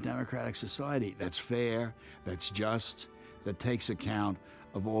survive as a democratic society that's fair, that's just, that takes account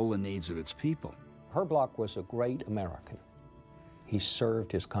of all the needs of its people. Herblock was a great American. He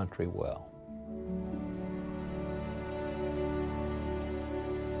served his country well.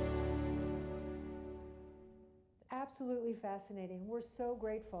 Absolutely fascinating. We're so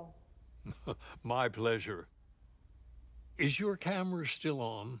grateful. My pleasure. Is your camera still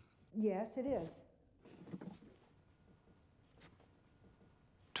on? Yes, it is.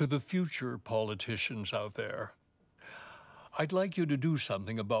 To the future politicians out there, I'd like you to do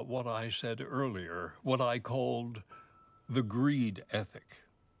something about what I said earlier, what I called the greed ethic.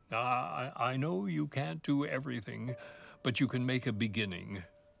 Now, I know you can't do everything, but you can make a beginning.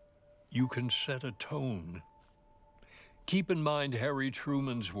 You can set a tone. Keep in mind Harry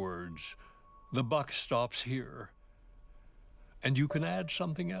Truman's words, the buck stops here. And you can add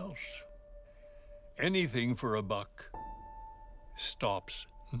something else. Anything for a buck stops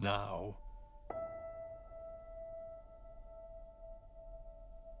now.